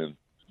Boston,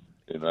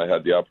 and I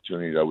had the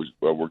opportunity.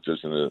 I worked as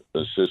an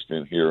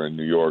assistant here in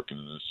New York and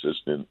an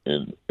assistant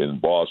in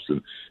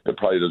Boston. It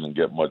probably doesn't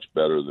get much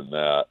better than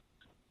that.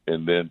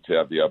 And then to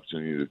have the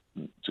opportunity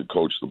to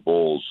coach the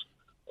Bulls,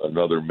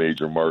 another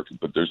major market,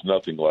 but there's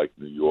nothing like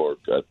New York.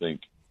 I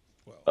think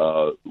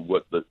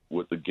what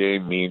the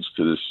game means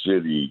to the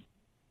city.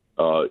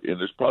 And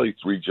there's probably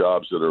three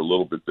jobs that are a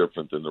little bit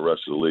different than the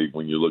rest of the league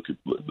when you look at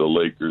the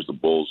Lakers, the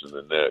Bulls, and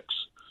the Knicks.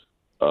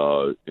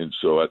 And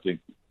so I think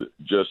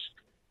just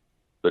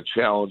the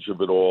challenge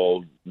of it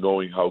all,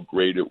 knowing how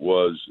great it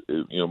was,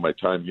 my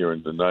time here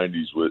in the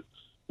 90s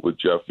with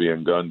Jeff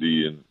Van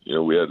Gundy, and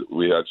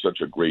we had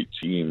such a great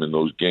team, and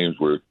those games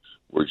were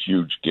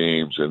huge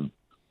games, and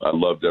I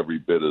loved every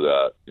bit of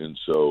that. And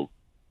so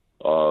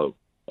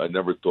I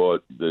never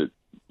thought that,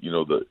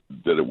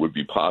 that it would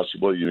be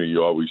possible.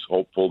 You're always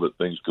hopeful that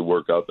things could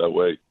work out that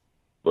way.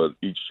 But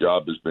each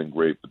job has been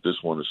great, but this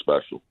one is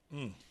special.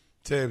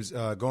 Tibbs,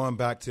 going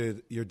back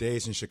to your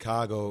days in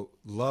Chicago,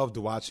 loved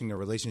watching the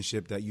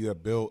relationship that you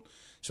have built,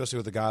 especially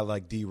with a guy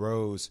like D.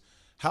 Rose.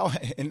 How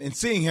and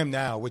seeing him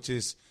now, which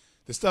is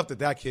the stuff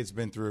that kid's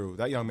been through,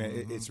 that young man,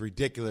 it's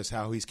ridiculous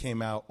how he's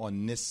came out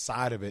on this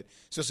side of it,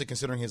 especially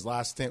considering his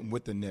last stint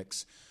with the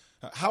Knicks.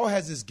 How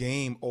has this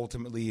game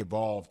ultimately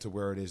evolved to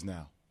where it is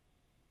now?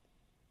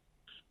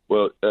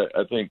 Well,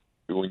 I think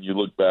when you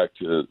look back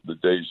to the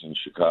days in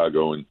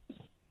Chicago and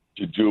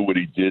to do what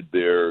he did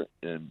there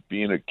and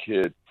being a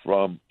kid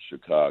from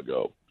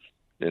Chicago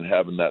and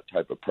having that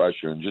type of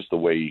pressure and just the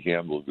way he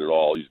handled it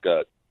all, he's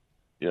got,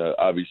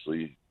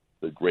 obviously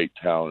the great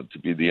talent to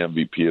be the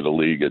MVP of the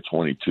league at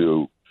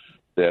 22.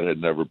 That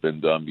had never been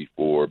done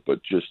before,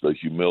 but just the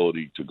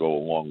humility to go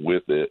along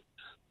with it.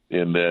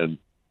 And then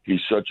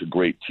he's such a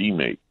great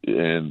teammate.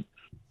 And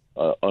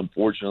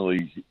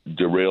unfortunately,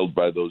 derailed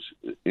by those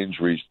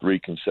injuries 3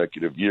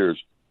 consecutive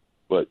years.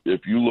 But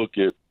if you look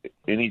at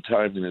any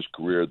time in his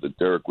career that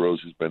Derrick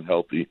Rose has been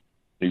healthy,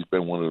 he's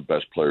been one of the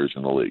best players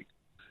in the league.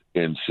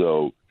 And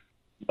so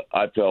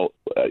I felt,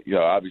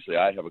 obviously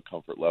I have a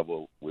comfort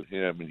level with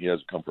him and he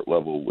has a comfort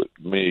level with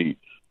me.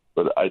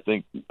 But I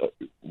think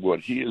what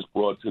he has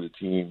brought to the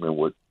team and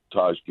what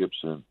Taj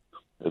Gibson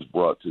has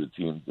brought to the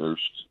team, there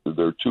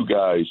are 2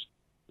 guys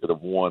that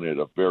have won at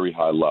a very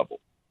high level,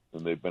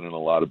 and they've been in a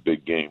lot of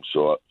big games.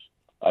 So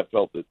I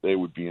felt that they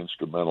would be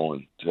instrumental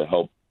to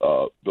help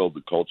build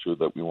the culture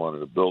that we wanted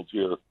to build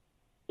here.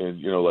 And,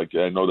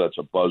 I know that's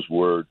a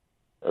buzzword.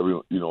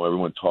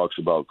 Everyone talks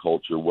about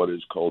culture. What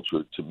is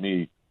culture? To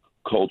me,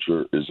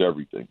 culture is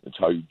everything. It's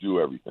how you do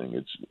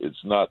everything.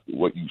 It's not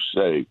what you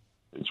say.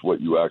 It's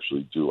what you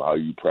actually do, how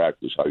you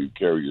practice, how you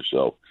carry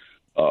yourself,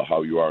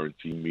 how you are in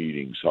team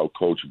meetings, how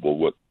coachable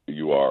what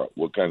you are,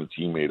 what kind of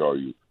teammate are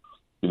you.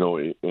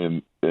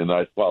 And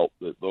I felt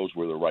that those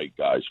were the right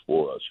guys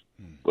for us.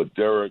 But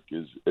Derrick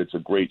it's a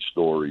great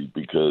story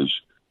because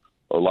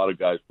a lot of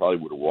guys probably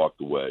would have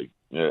walked away.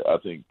 I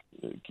think,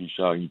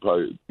 Keyshawn, you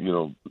probably,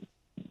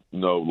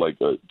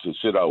 to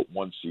sit out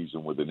one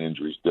season with an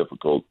injury is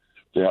difficult.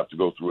 To have to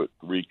go through it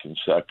 3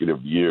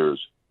 consecutive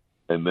years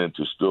and then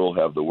to still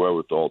have the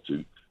wherewithal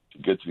to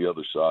get to the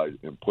other side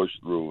and push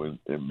through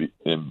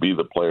and be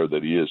the player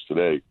that he is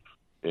today.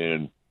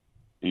 And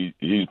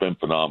he's been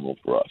phenomenal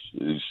for us.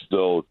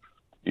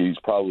 He's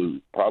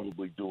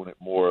probably doing it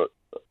more,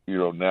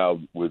 now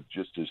with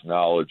just his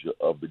knowledge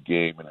of the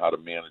game and how to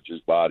manage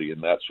his body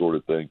and that sort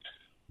of thing.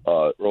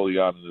 Early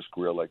on in his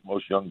career, like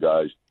most young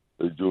guys,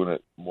 they're doing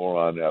it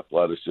more on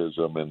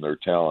athleticism and their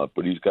talent,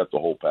 but he's got the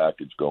whole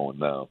package going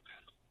now.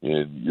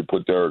 And you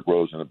put Derrick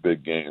Rose in a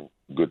big game,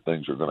 good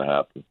things are going to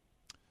happen.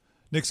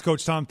 Knicks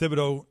coach Tom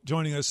Thibodeau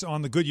joining us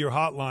on the Goodyear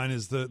Hotline.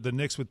 Is the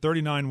Knicks with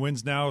 39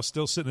 wins now,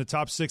 still sitting in the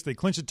top 6. They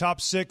clinched the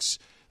top 6.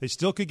 They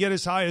still could get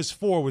as high as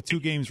 4 with 2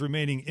 games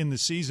remaining in the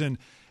season.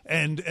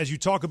 And as you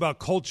talk about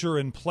culture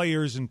and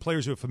players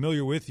who are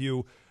familiar with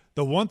you,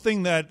 the one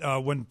thing that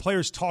when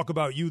players talk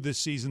about you this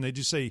season, they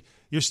just say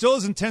you're still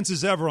as intense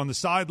as ever on the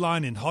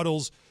sideline in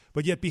huddles,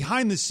 but yet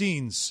behind the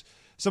scenes,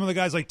 some of the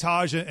guys like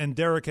Taj and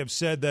Derrick have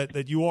said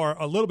that you are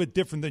a little bit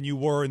different than you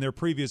were in their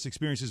previous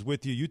experiences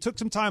with you. You took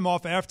some time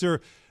off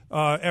after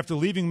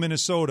leaving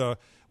Minnesota,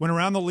 went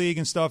around the league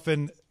and stuff,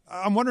 and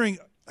I'm wondering,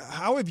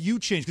 how have you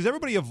changed? Because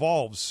everybody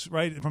evolves,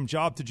 right, from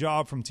job to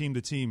job, from team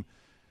to team.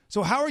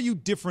 So how are you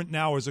different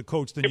now as a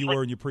coach than you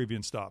were in your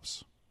previous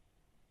stops?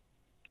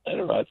 I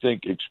don't know. I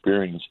think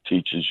experience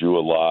teaches you a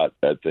lot,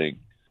 I think.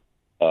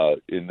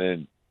 And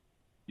then,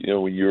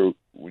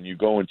 when you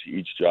go into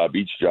each job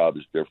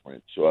is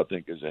different. So I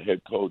think as a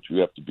head coach, you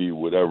have to be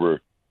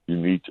whatever you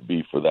need to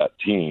be for that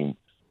team.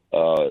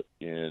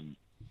 And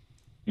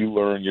you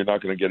learn you're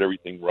not going to get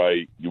everything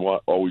right. You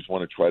always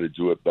want to try to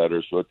do it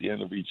better. So at the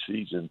end of each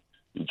season,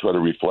 you try to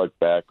reflect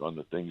back on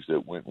the things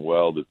that went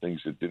well, the things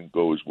that didn't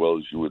go as well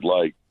as you would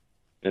like,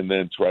 and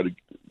then try to,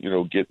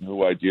 get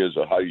new ideas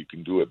of how you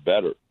can do it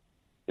better.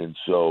 And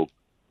so,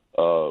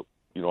 I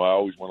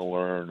always want to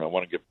learn. I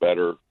want to get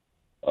better.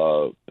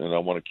 And I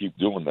want to keep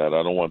doing that.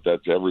 I don't want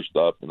that to ever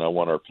stop, and I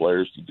want our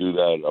players to do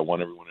that. I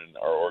want everyone in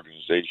our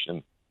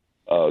organization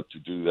to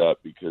do that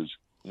because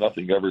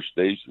nothing ever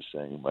stays the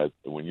same.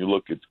 When you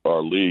look at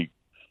our league,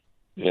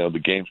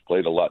 the game's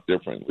played a lot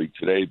differently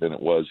today than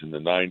it was in the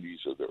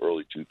 90s or the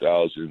early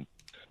 2000s,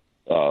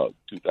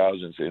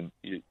 and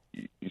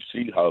you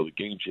see how the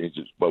game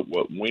changes, but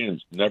what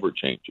wins never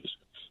changes.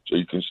 So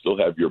you can still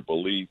have your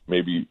belief,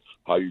 maybe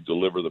how you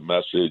deliver the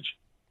message,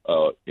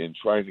 in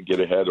trying to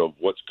get ahead of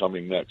what's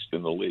coming next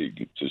in the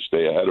league to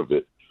stay ahead of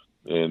it.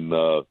 And,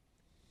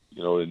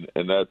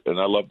 and I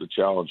love the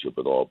challenge of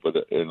it all,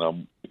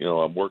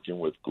 I'm working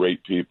with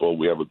great people.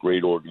 We have a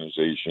great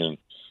organization.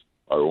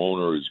 Our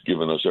owner has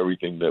given us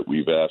everything that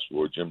we've asked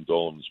for. Jim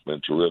Dolan's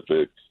been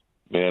terrific.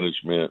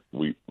 Management,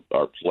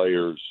 our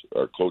players,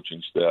 our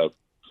coaching staff.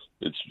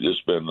 It's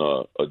just been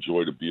a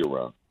joy to be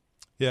around.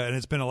 Yeah, and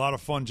it's been a lot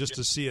of fun just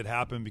to see it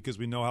happen because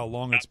we know how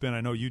long it's been. I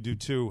know you do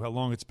too, how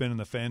long it's been, and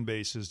the fan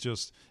base is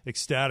just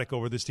ecstatic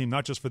over this team,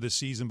 not just for this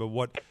season, but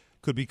what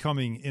could be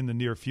coming in the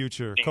near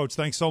future. Coach,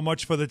 thanks so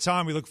much for the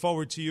time. We look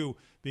forward to you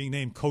being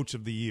named Coach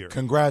of the Year.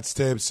 Congrats,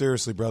 Tibbs.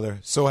 Seriously, brother.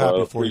 So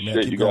happy for you, man.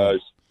 Appreciate you guys.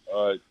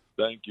 All right.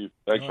 Thank you.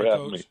 Thanks for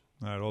having me.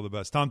 All right, all the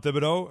best. Tom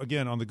Thibodeau,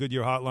 again, on the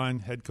Goodyear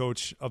Hotline, head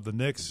coach of the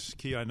Knicks.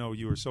 Key, I know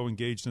you were so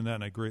engaged in that,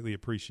 and I greatly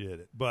appreciate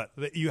it. But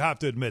you have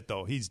to admit,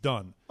 though, he's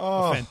done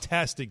a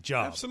fantastic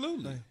job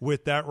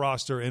with that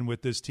roster and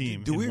with this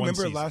team. Do we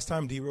remember last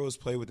time D-Rose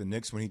played with the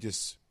Knicks when he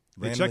just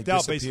randomly checked out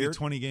disappeared? basically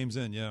 20 games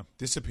in, yeah.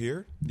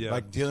 Disappeared? Yeah.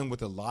 Like dealing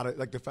with a lot of –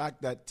 like the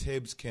fact that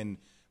Tibbs can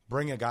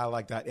bring a guy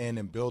like that in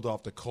and build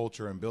off the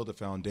culture and build a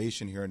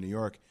foundation here in New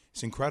York,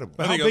 it's incredible.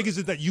 But how big is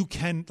it that you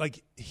can –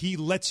 like he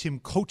lets him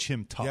coach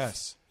him tough?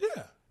 Yes.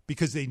 Yeah.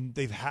 Because they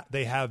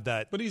have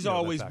that. But he's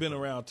always been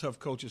around tough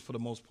coaches for the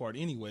most part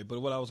anyway.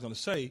 But what I was going to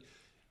say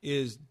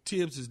is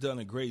Tibbs has done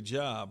a great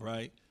job,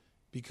 right?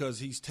 Because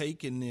he's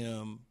taken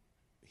them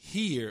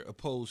here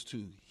opposed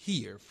to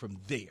here from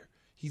there.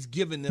 He's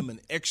given them an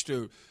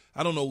extra,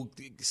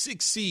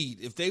 6 seed.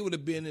 If they would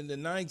have been in the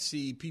 9th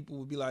seed, people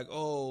would be like,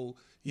 oh,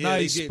 yeah,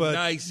 nice, they did but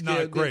nice.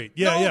 Not great.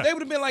 They would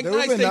have been like,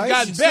 nice, they've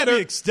gotten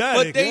better.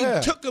 But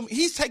they took them,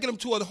 he's taken them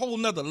to a whole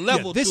nother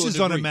level. Yeah, this is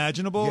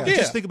unimaginable. Yeah.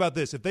 Just think about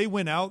this. If they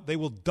win out, they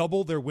will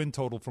double their win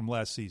total from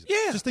last season.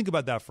 Yeah. Just think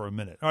about that for a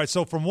minute. All right,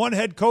 so from one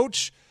head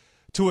coach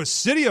to a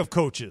city of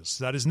coaches.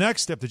 That is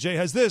next. After Jay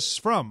has this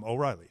from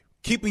O'Reilly.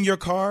 Keeping your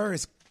car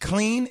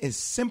clean is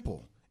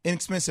simple.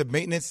 Inexpensive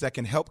maintenance that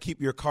can help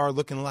keep your car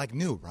looking like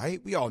new,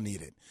 right? We all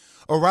need it.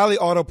 O'Reilly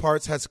Auto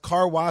Parts has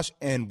car wash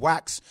and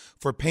wax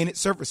for painted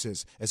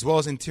surfaces, as well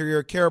as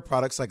interior care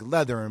products like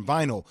leather and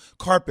vinyl,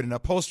 carpet, and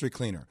upholstery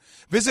cleaner.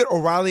 Visit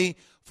O'Reilly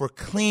for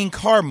Clean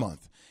Car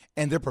Month,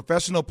 and their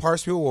professional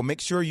parts people will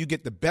make sure you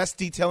get the best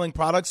detailing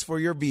products for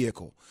your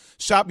vehicle.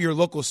 Shop your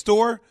local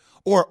store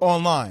or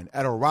online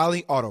at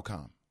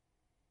O'Reilly.com.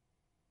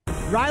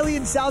 Riley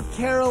in South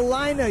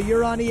Carolina,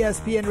 you're on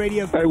ESPN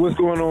Radio. Hey, what's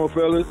going on,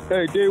 fellas?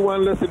 Hey, Day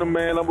One listener,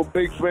 man. I'm a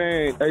big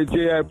fan. Hey,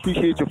 Jay, I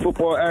appreciate your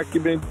football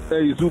acumen.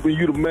 Hey, Zubin,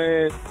 you the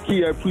man.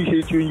 Key, I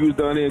appreciate you and you was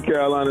down there in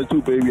Carolina,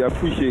 too, baby. I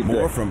appreciate that.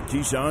 More from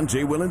Keyshawn,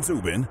 J. Will, and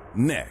Zubin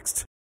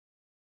next.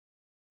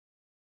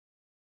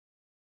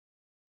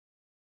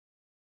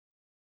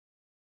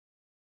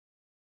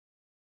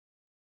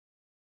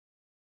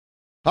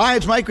 Hi,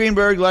 it's Mike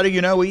Greenberg letting you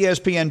know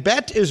ESPN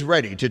Bet is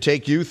ready to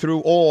take you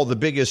through all the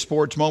biggest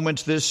sports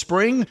moments this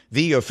spring.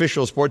 The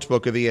official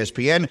sportsbook of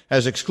ESPN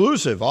has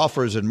exclusive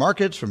offers and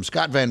markets from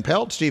Scott Van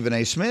Pelt, Stephen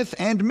A. Smith,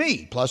 and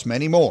me, plus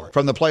many more.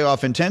 From the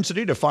playoff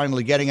intensity to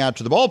finally getting out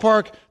to the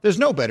ballpark, there's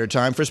no better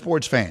time for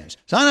sports fans.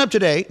 Sign up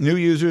today. New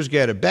users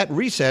get a bet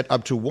reset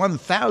up to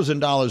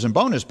 $1,000 in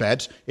bonus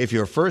bets if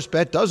your first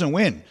bet doesn't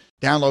win.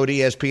 Download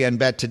ESPN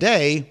Bet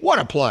today. What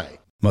a play.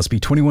 Must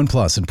be 21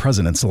 plus and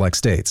present in select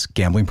states.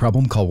 Gambling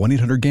problem? Call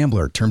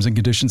 1-800-GAMBLER. Terms and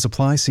conditions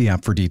apply. See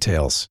app for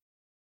details.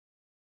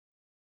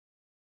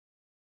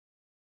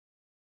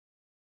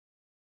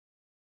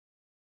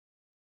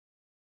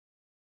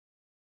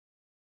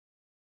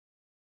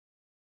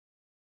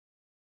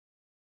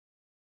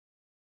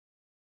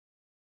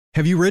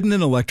 Have you ridden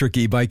an electric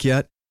e-bike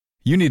yet?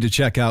 You need to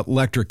check out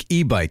Electric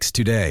E-Bikes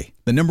today,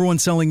 the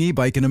 #1 selling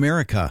e-bike in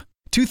America.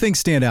 Two things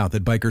stand out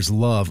that bikers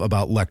love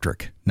about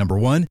Electric. Number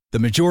one, the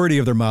majority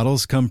of their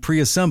models come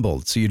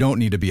pre-assembled, so you don't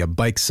need to be a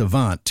bike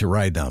savant to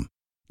ride them.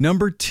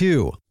 Number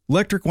two,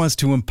 Electric wants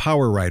to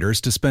empower riders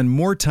to spend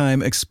more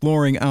time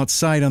exploring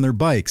outside on their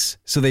bikes,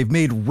 so they've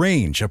made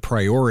range a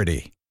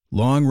priority.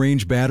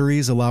 Long-range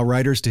batteries allow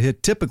riders to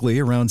hit typically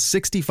around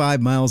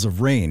 65 miles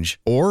of range,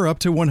 or up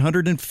to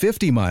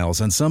 150 miles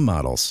on some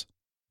models.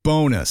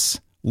 Bonus,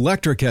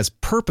 Electric has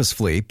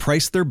purposefully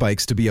priced their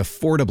bikes to be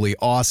affordably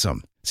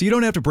awesome, so you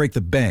don't have to break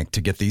the bank to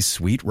get these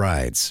sweet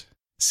rides.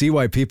 See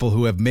why people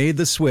who have made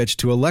the switch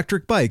to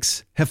electric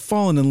bikes have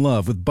fallen in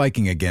love with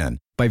biking again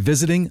by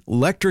visiting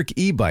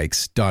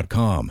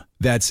electricebikes.com.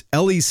 That's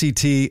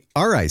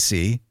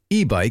LECTRIC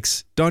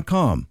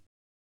ebikes.com.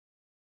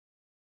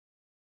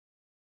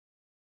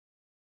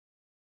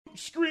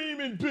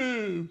 Screaming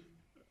boo.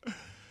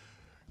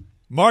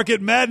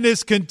 Market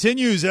Madness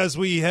continues as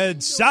we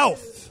head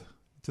south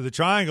to the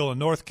Triangle in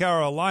North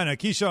Carolina.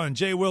 Keyshawn and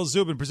J. Will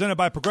Zubin, presented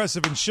by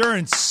Progressive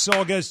Insurance.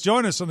 All guests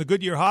join us on the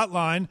Goodyear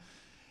Hotline.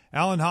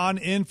 Alan Hahn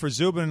in for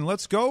Zubin.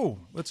 Let's go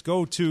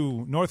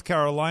to North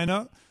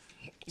Carolina.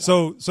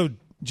 So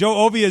Joe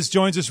Ovies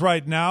joins us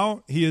right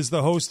now. He is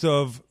the host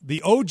of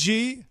The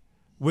OG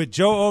with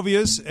Joe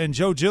Ovies and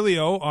Joe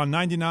Gilio on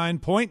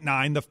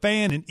 99.9, The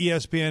Fan and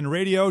ESPN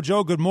Radio.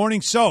 Joe, good morning.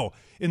 So,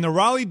 in the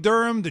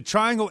Raleigh-Durham, the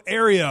Triangle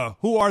area,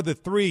 who are the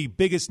three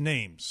biggest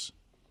names?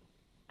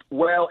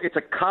 Well, it's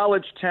a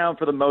college town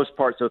for the most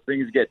part, so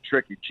things get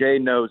tricky. Jay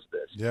knows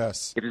this.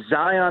 Yes. If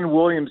Zion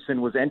Williamson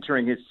was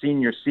entering his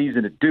senior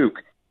season at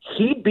Duke,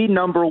 he'd be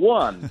number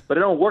one, but it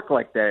don't work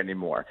like that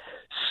anymore.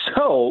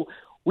 So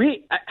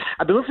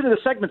I've been listening to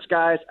the segments,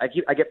 guys. I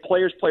get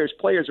players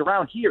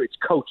around here. It's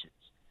coaches.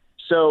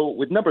 So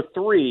with number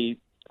 3,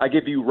 I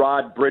give you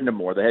Rod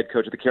Brindamore, the head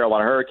coach of the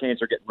Carolina Hurricanes.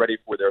 They're getting ready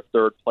for their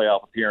third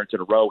playoff appearance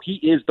in a row. He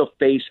is the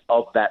face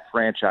of that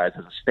franchise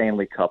as a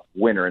Stanley Cup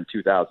winner in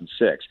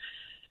 2006.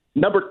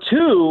 Number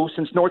 2,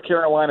 since North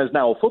Carolina is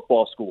now a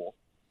football school,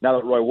 now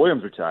that Roy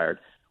Williams retired,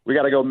 we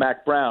got to go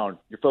Mac Brown.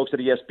 Your folks at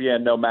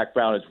ESPN know Mac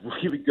Brown is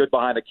really good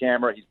behind the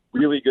camera. He's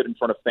really good in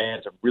front of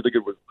fans and really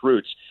good with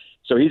recruits.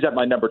 So he's at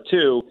my number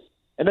 2.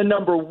 And then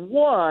number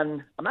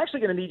 1, I'm actually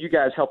going to need you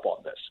guys' help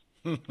on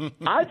this.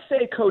 I'd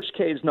say Coach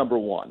K is number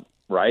 1,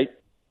 right?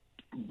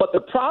 But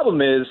the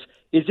problem is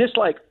this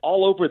like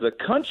all over the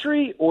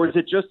country, or is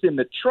it just in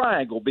the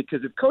Triangle?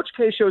 Because if Coach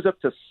K shows up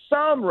to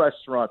some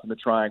restaurants in the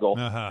Triangle,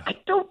 I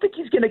don't think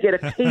he's going to get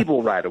a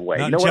table right away.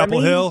 Not you know in what Chapel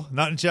I mean? Hill?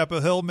 Not in Chapel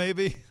Hill,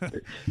 maybe?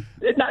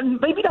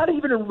 Maybe not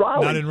even in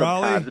Raleigh. Not in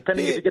Raleigh?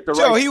 Depending if you get the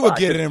Joe, right he would spot.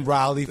 get it in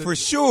Raleigh for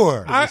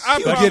sure. I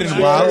he would get it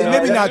in Raleigh.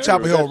 Maybe not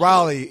Chapel Hill.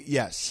 Raleigh,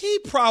 yes. He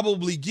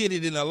probably get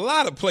it in a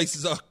lot of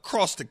places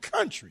across the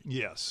country.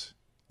 Yes.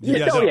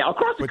 Yeah,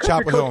 across the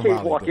country, Coach K's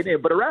walking in.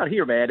 But around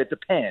here, man, it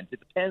depends. It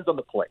depends on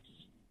the place.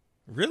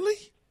 Really?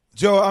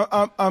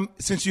 Joe,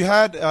 since you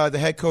had the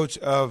head coach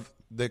of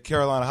the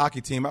Carolina hockey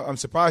team, I'm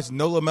surprised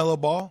no LaMelo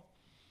Ball.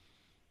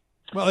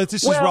 Well, it's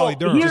just Raleigh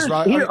Durham.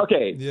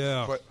 Okay.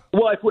 Yeah.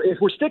 Well, if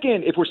we're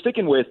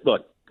sticking with,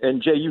 look,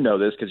 and Jay, you know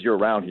this because you're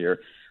around here.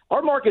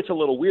 Our market's a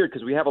little weird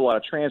because we have a lot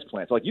of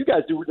transplants. Like you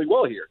guys do really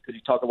well here because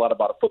you talk a lot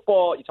about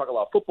football. You talk a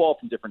lot of football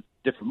from different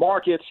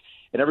markets,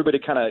 and everybody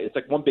it's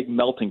like one big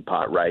melting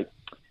pot, right?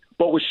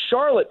 But with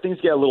Charlotte, things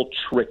get a little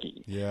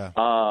tricky. Yeah.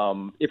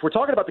 If we're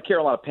talking about the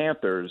Carolina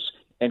Panthers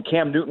and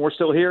Cam Newton were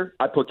still here,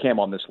 I'd put Cam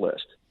on this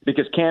list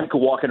because Cam could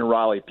walk into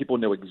Raleigh. People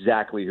know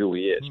exactly who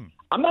he is.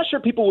 I'm not sure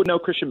people would know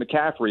Christian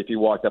McCaffrey if he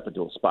walked up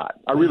into a spot.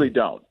 I really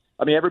don't.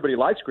 I mean, everybody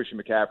likes Christian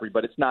McCaffrey,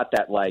 but it's not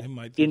that like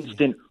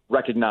instant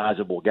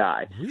recognizable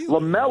guy. Really?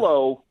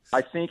 LaMelo,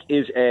 I think,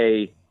 is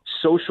a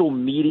social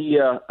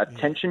media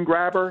attention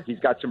grabber. He's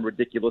got some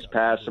ridiculous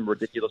pass, some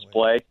ridiculous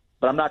play,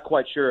 but I'm not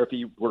quite sure if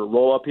he were to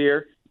roll up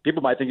here.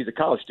 People might think he's a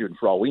college student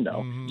for all we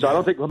know. So I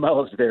don't think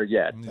LaMelo's there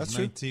yet. That's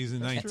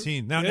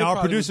 19. Now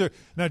our producer,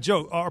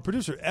 Joe, our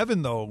producer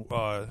Evan though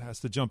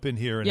has to jump in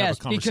here and have a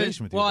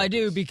conversation with you. Well, I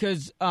do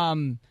because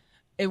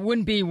it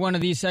wouldn't be one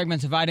of these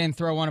segments if I didn't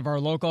throw one of our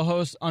local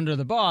hosts under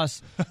the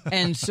bus.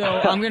 And so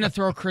I'm going to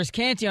throw Chris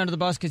Canty under the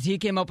bus because he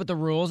came up with the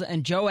rules.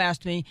 And Joe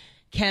asked me,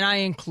 can I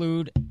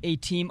include a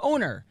team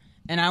owner?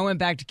 And I went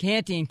back to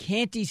Canty, and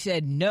Canty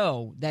said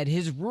no, that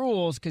his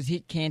rules, because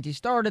Canty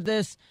started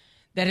this,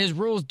 that his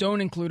rules don't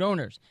include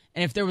owners.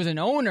 And if there was an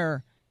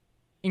owner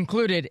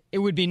included, it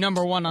would be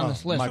number 1 on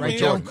this list, right,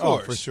 Joe? Of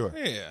course. For sure.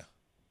 Yeah.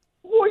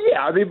 Well,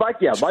 yeah. I mean,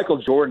 Michael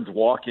Jordan's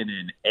walking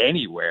in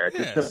anywhere. It's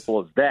as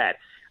simple as that.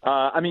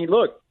 I mean,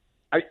 look,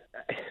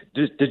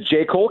 does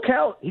J. Cole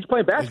count? He's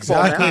playing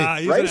basketball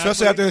now, right?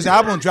 Especially after his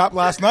album dropped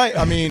last night.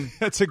 I mean,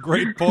 that's a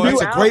great point.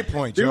 That's a great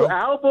point, Joe. New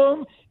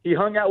album. He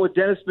hung out with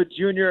Dennis Smith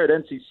Jr. at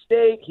NC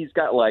State. He's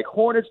got like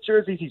Hornets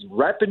jerseys. He's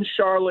repping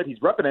Charlotte. He's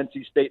repping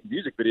NC State in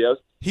music videos.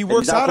 He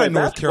works out at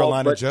North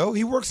Carolina, Joe.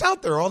 He works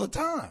out there all the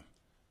time.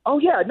 Oh,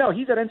 yeah. No,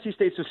 he's at NC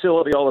State's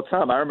facility all the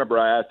time. I remember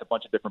I asked a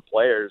bunch of different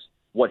players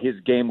what his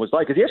game was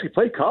like because he actually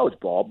played college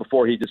ball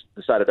before he just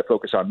decided to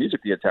focus on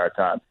music the entire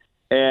time.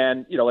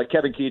 And, you know, like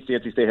Kevin Keats, the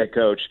NC State head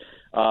coach,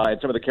 and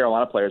some of the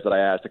Carolina players that I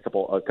asked a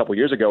couple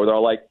years ago, they're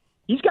all like,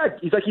 he's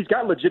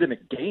got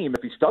legitimate game.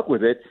 If he stuck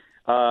with it,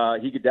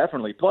 he could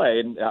definitely play.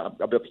 And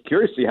I'll be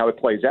curious to see how it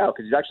plays out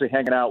because he's actually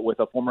hanging out with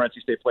a former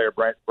NC State player,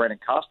 Brandon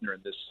Costner,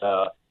 in this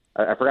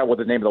I forgot what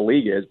the name of the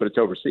league is, but it's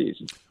overseas.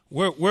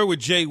 Where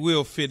would Jay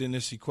Will fit in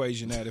this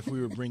equation at if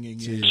we were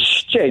bringing in?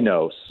 Jay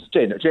knows.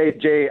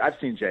 Jay, I've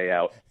seen Jay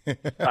out. Have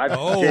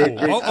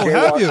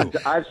you?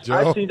 I've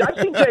seen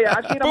Jay.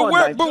 I've seen him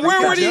on but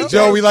where would he?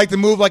 Joe, we like to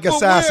move like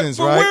assassins,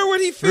 right? Where would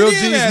he fit Real in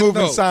G's at, move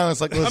in though?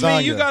 silence like lasagna. I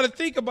mean, you got to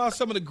think about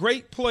some of the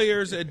great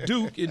players at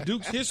Duke in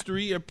Duke's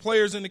history and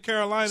players in the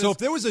Carolinas. So if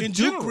there was a Duke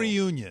general.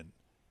 reunion,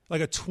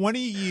 like a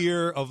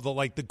 20-year of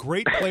the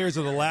great players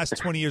of the last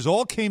 20 years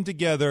all came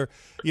together,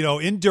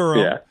 in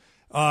Durham,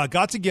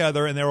 got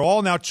together, and they're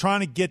all now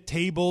trying to get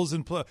tables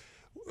and play.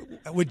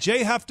 Would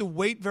Jay have to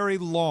wait very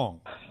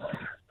long?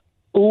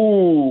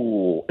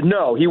 Ooh,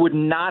 no, he would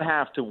not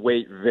have to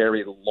wait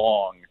very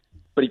long,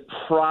 but he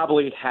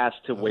probably has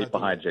to wait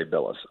behind Jay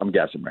Billis. I'm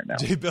guessing right now.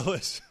 Jay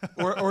Billis,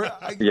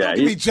 give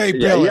me Jay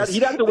Billis.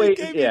 He'd have to wait.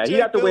 Yeah, he'd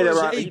have to wait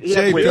around.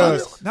 Jay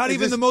Billis, not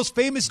even the most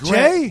famous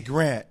Jay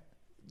Grant.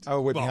 I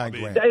would wait behind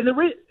Grant. And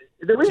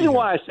the reason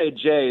why I say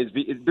Jay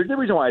the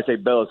reason why I say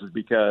Billis is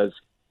because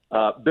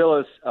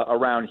Billis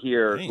around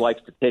here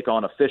likes to take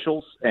on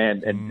officials,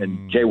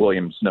 and Jay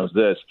Williams knows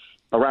this.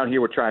 Around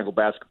here with Triangle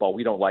basketball,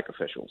 we don't like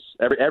officials.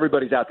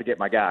 Everybody's out to get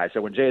my guy.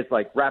 So when Jay's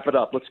like, wrap it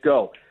up, let's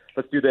go,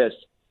 let's do this,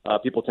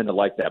 people tend to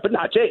like that. But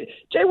Jay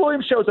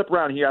Williams shows up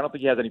around here. I don't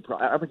think he has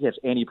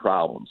any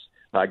problems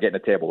getting a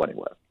table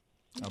anywhere.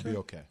 I'll be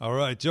okay. All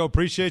right, Joe,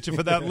 appreciate you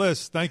for that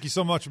list. Thank you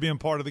so much for being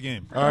part of the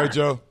game. All right,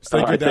 Joe.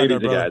 Stay good down there,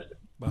 brother. Guys.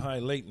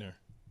 Behind Leitner.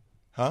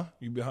 Huh?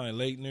 You behind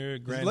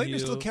Leitner, Grant Does Leitner Hill?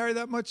 still carry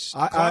that much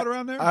crowd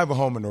around there? I have a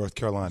home in North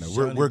Carolina.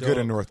 We're good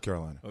in North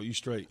Carolina. Oh, you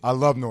straight? I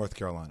love North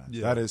Carolina.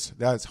 Yeah.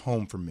 That's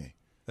home for me.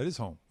 That is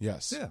home.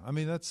 Yes. Yeah, I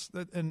mean,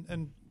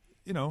 and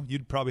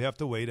you'd probably have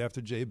to wait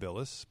after Jay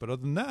Billis. But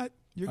other than that,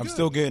 you're I'm good.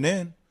 still getting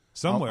in.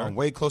 Somewhere. I'm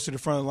way closer to the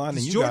front of the line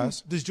than you Jordan,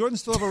 guys. Does Jordan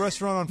still have a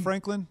restaurant on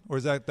Franklin? Or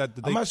is that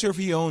I'm not sure if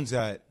he owns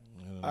that.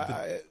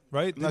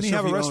 Right? I'm not Didn't he sure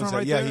have if a restaurant owns that.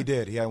 right Yeah, there? he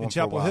did. He had one in for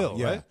Chapel a while. Hill,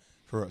 Yeah. right?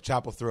 For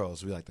Chapel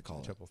Thrills, we like to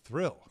call it. Chapel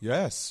Thrill.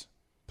 Yes.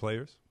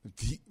 Players?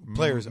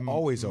 Players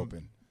always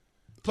open.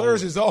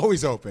 Players is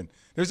always open.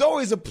 There's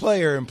always a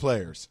player in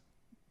Players.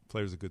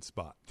 Players a good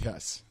spot.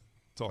 Yes.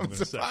 That's all I'm I'm going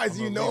to say. surprised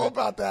you know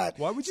about that.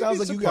 Why would you Sounds be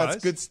like you surprised?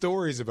 got good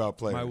stories about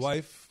Players. My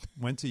wife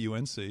went to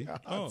UNC.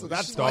 So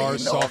that's star why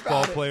you know softball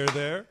about it. player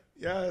there.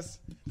 Yes.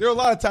 There are a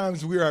lot of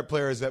times we are at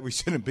Players that we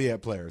shouldn't be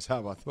at Players. How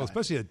about that? Well,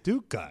 especially a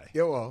Duke guy.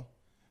 Yeah, well,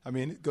 I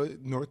mean, go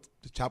north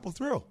to Chapel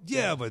Thrill.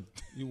 Yeah, but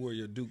You wore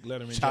your Duke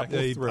Letterman Chapel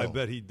jacket. Thrill. I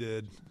bet he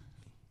did.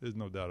 There's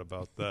no doubt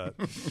about that.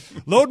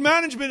 Load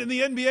management in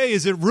the NBA,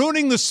 is it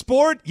ruining the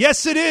sport?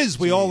 Yes, it is.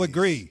 We all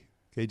agree.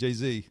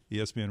 KJZ,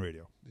 ESPN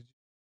Radio.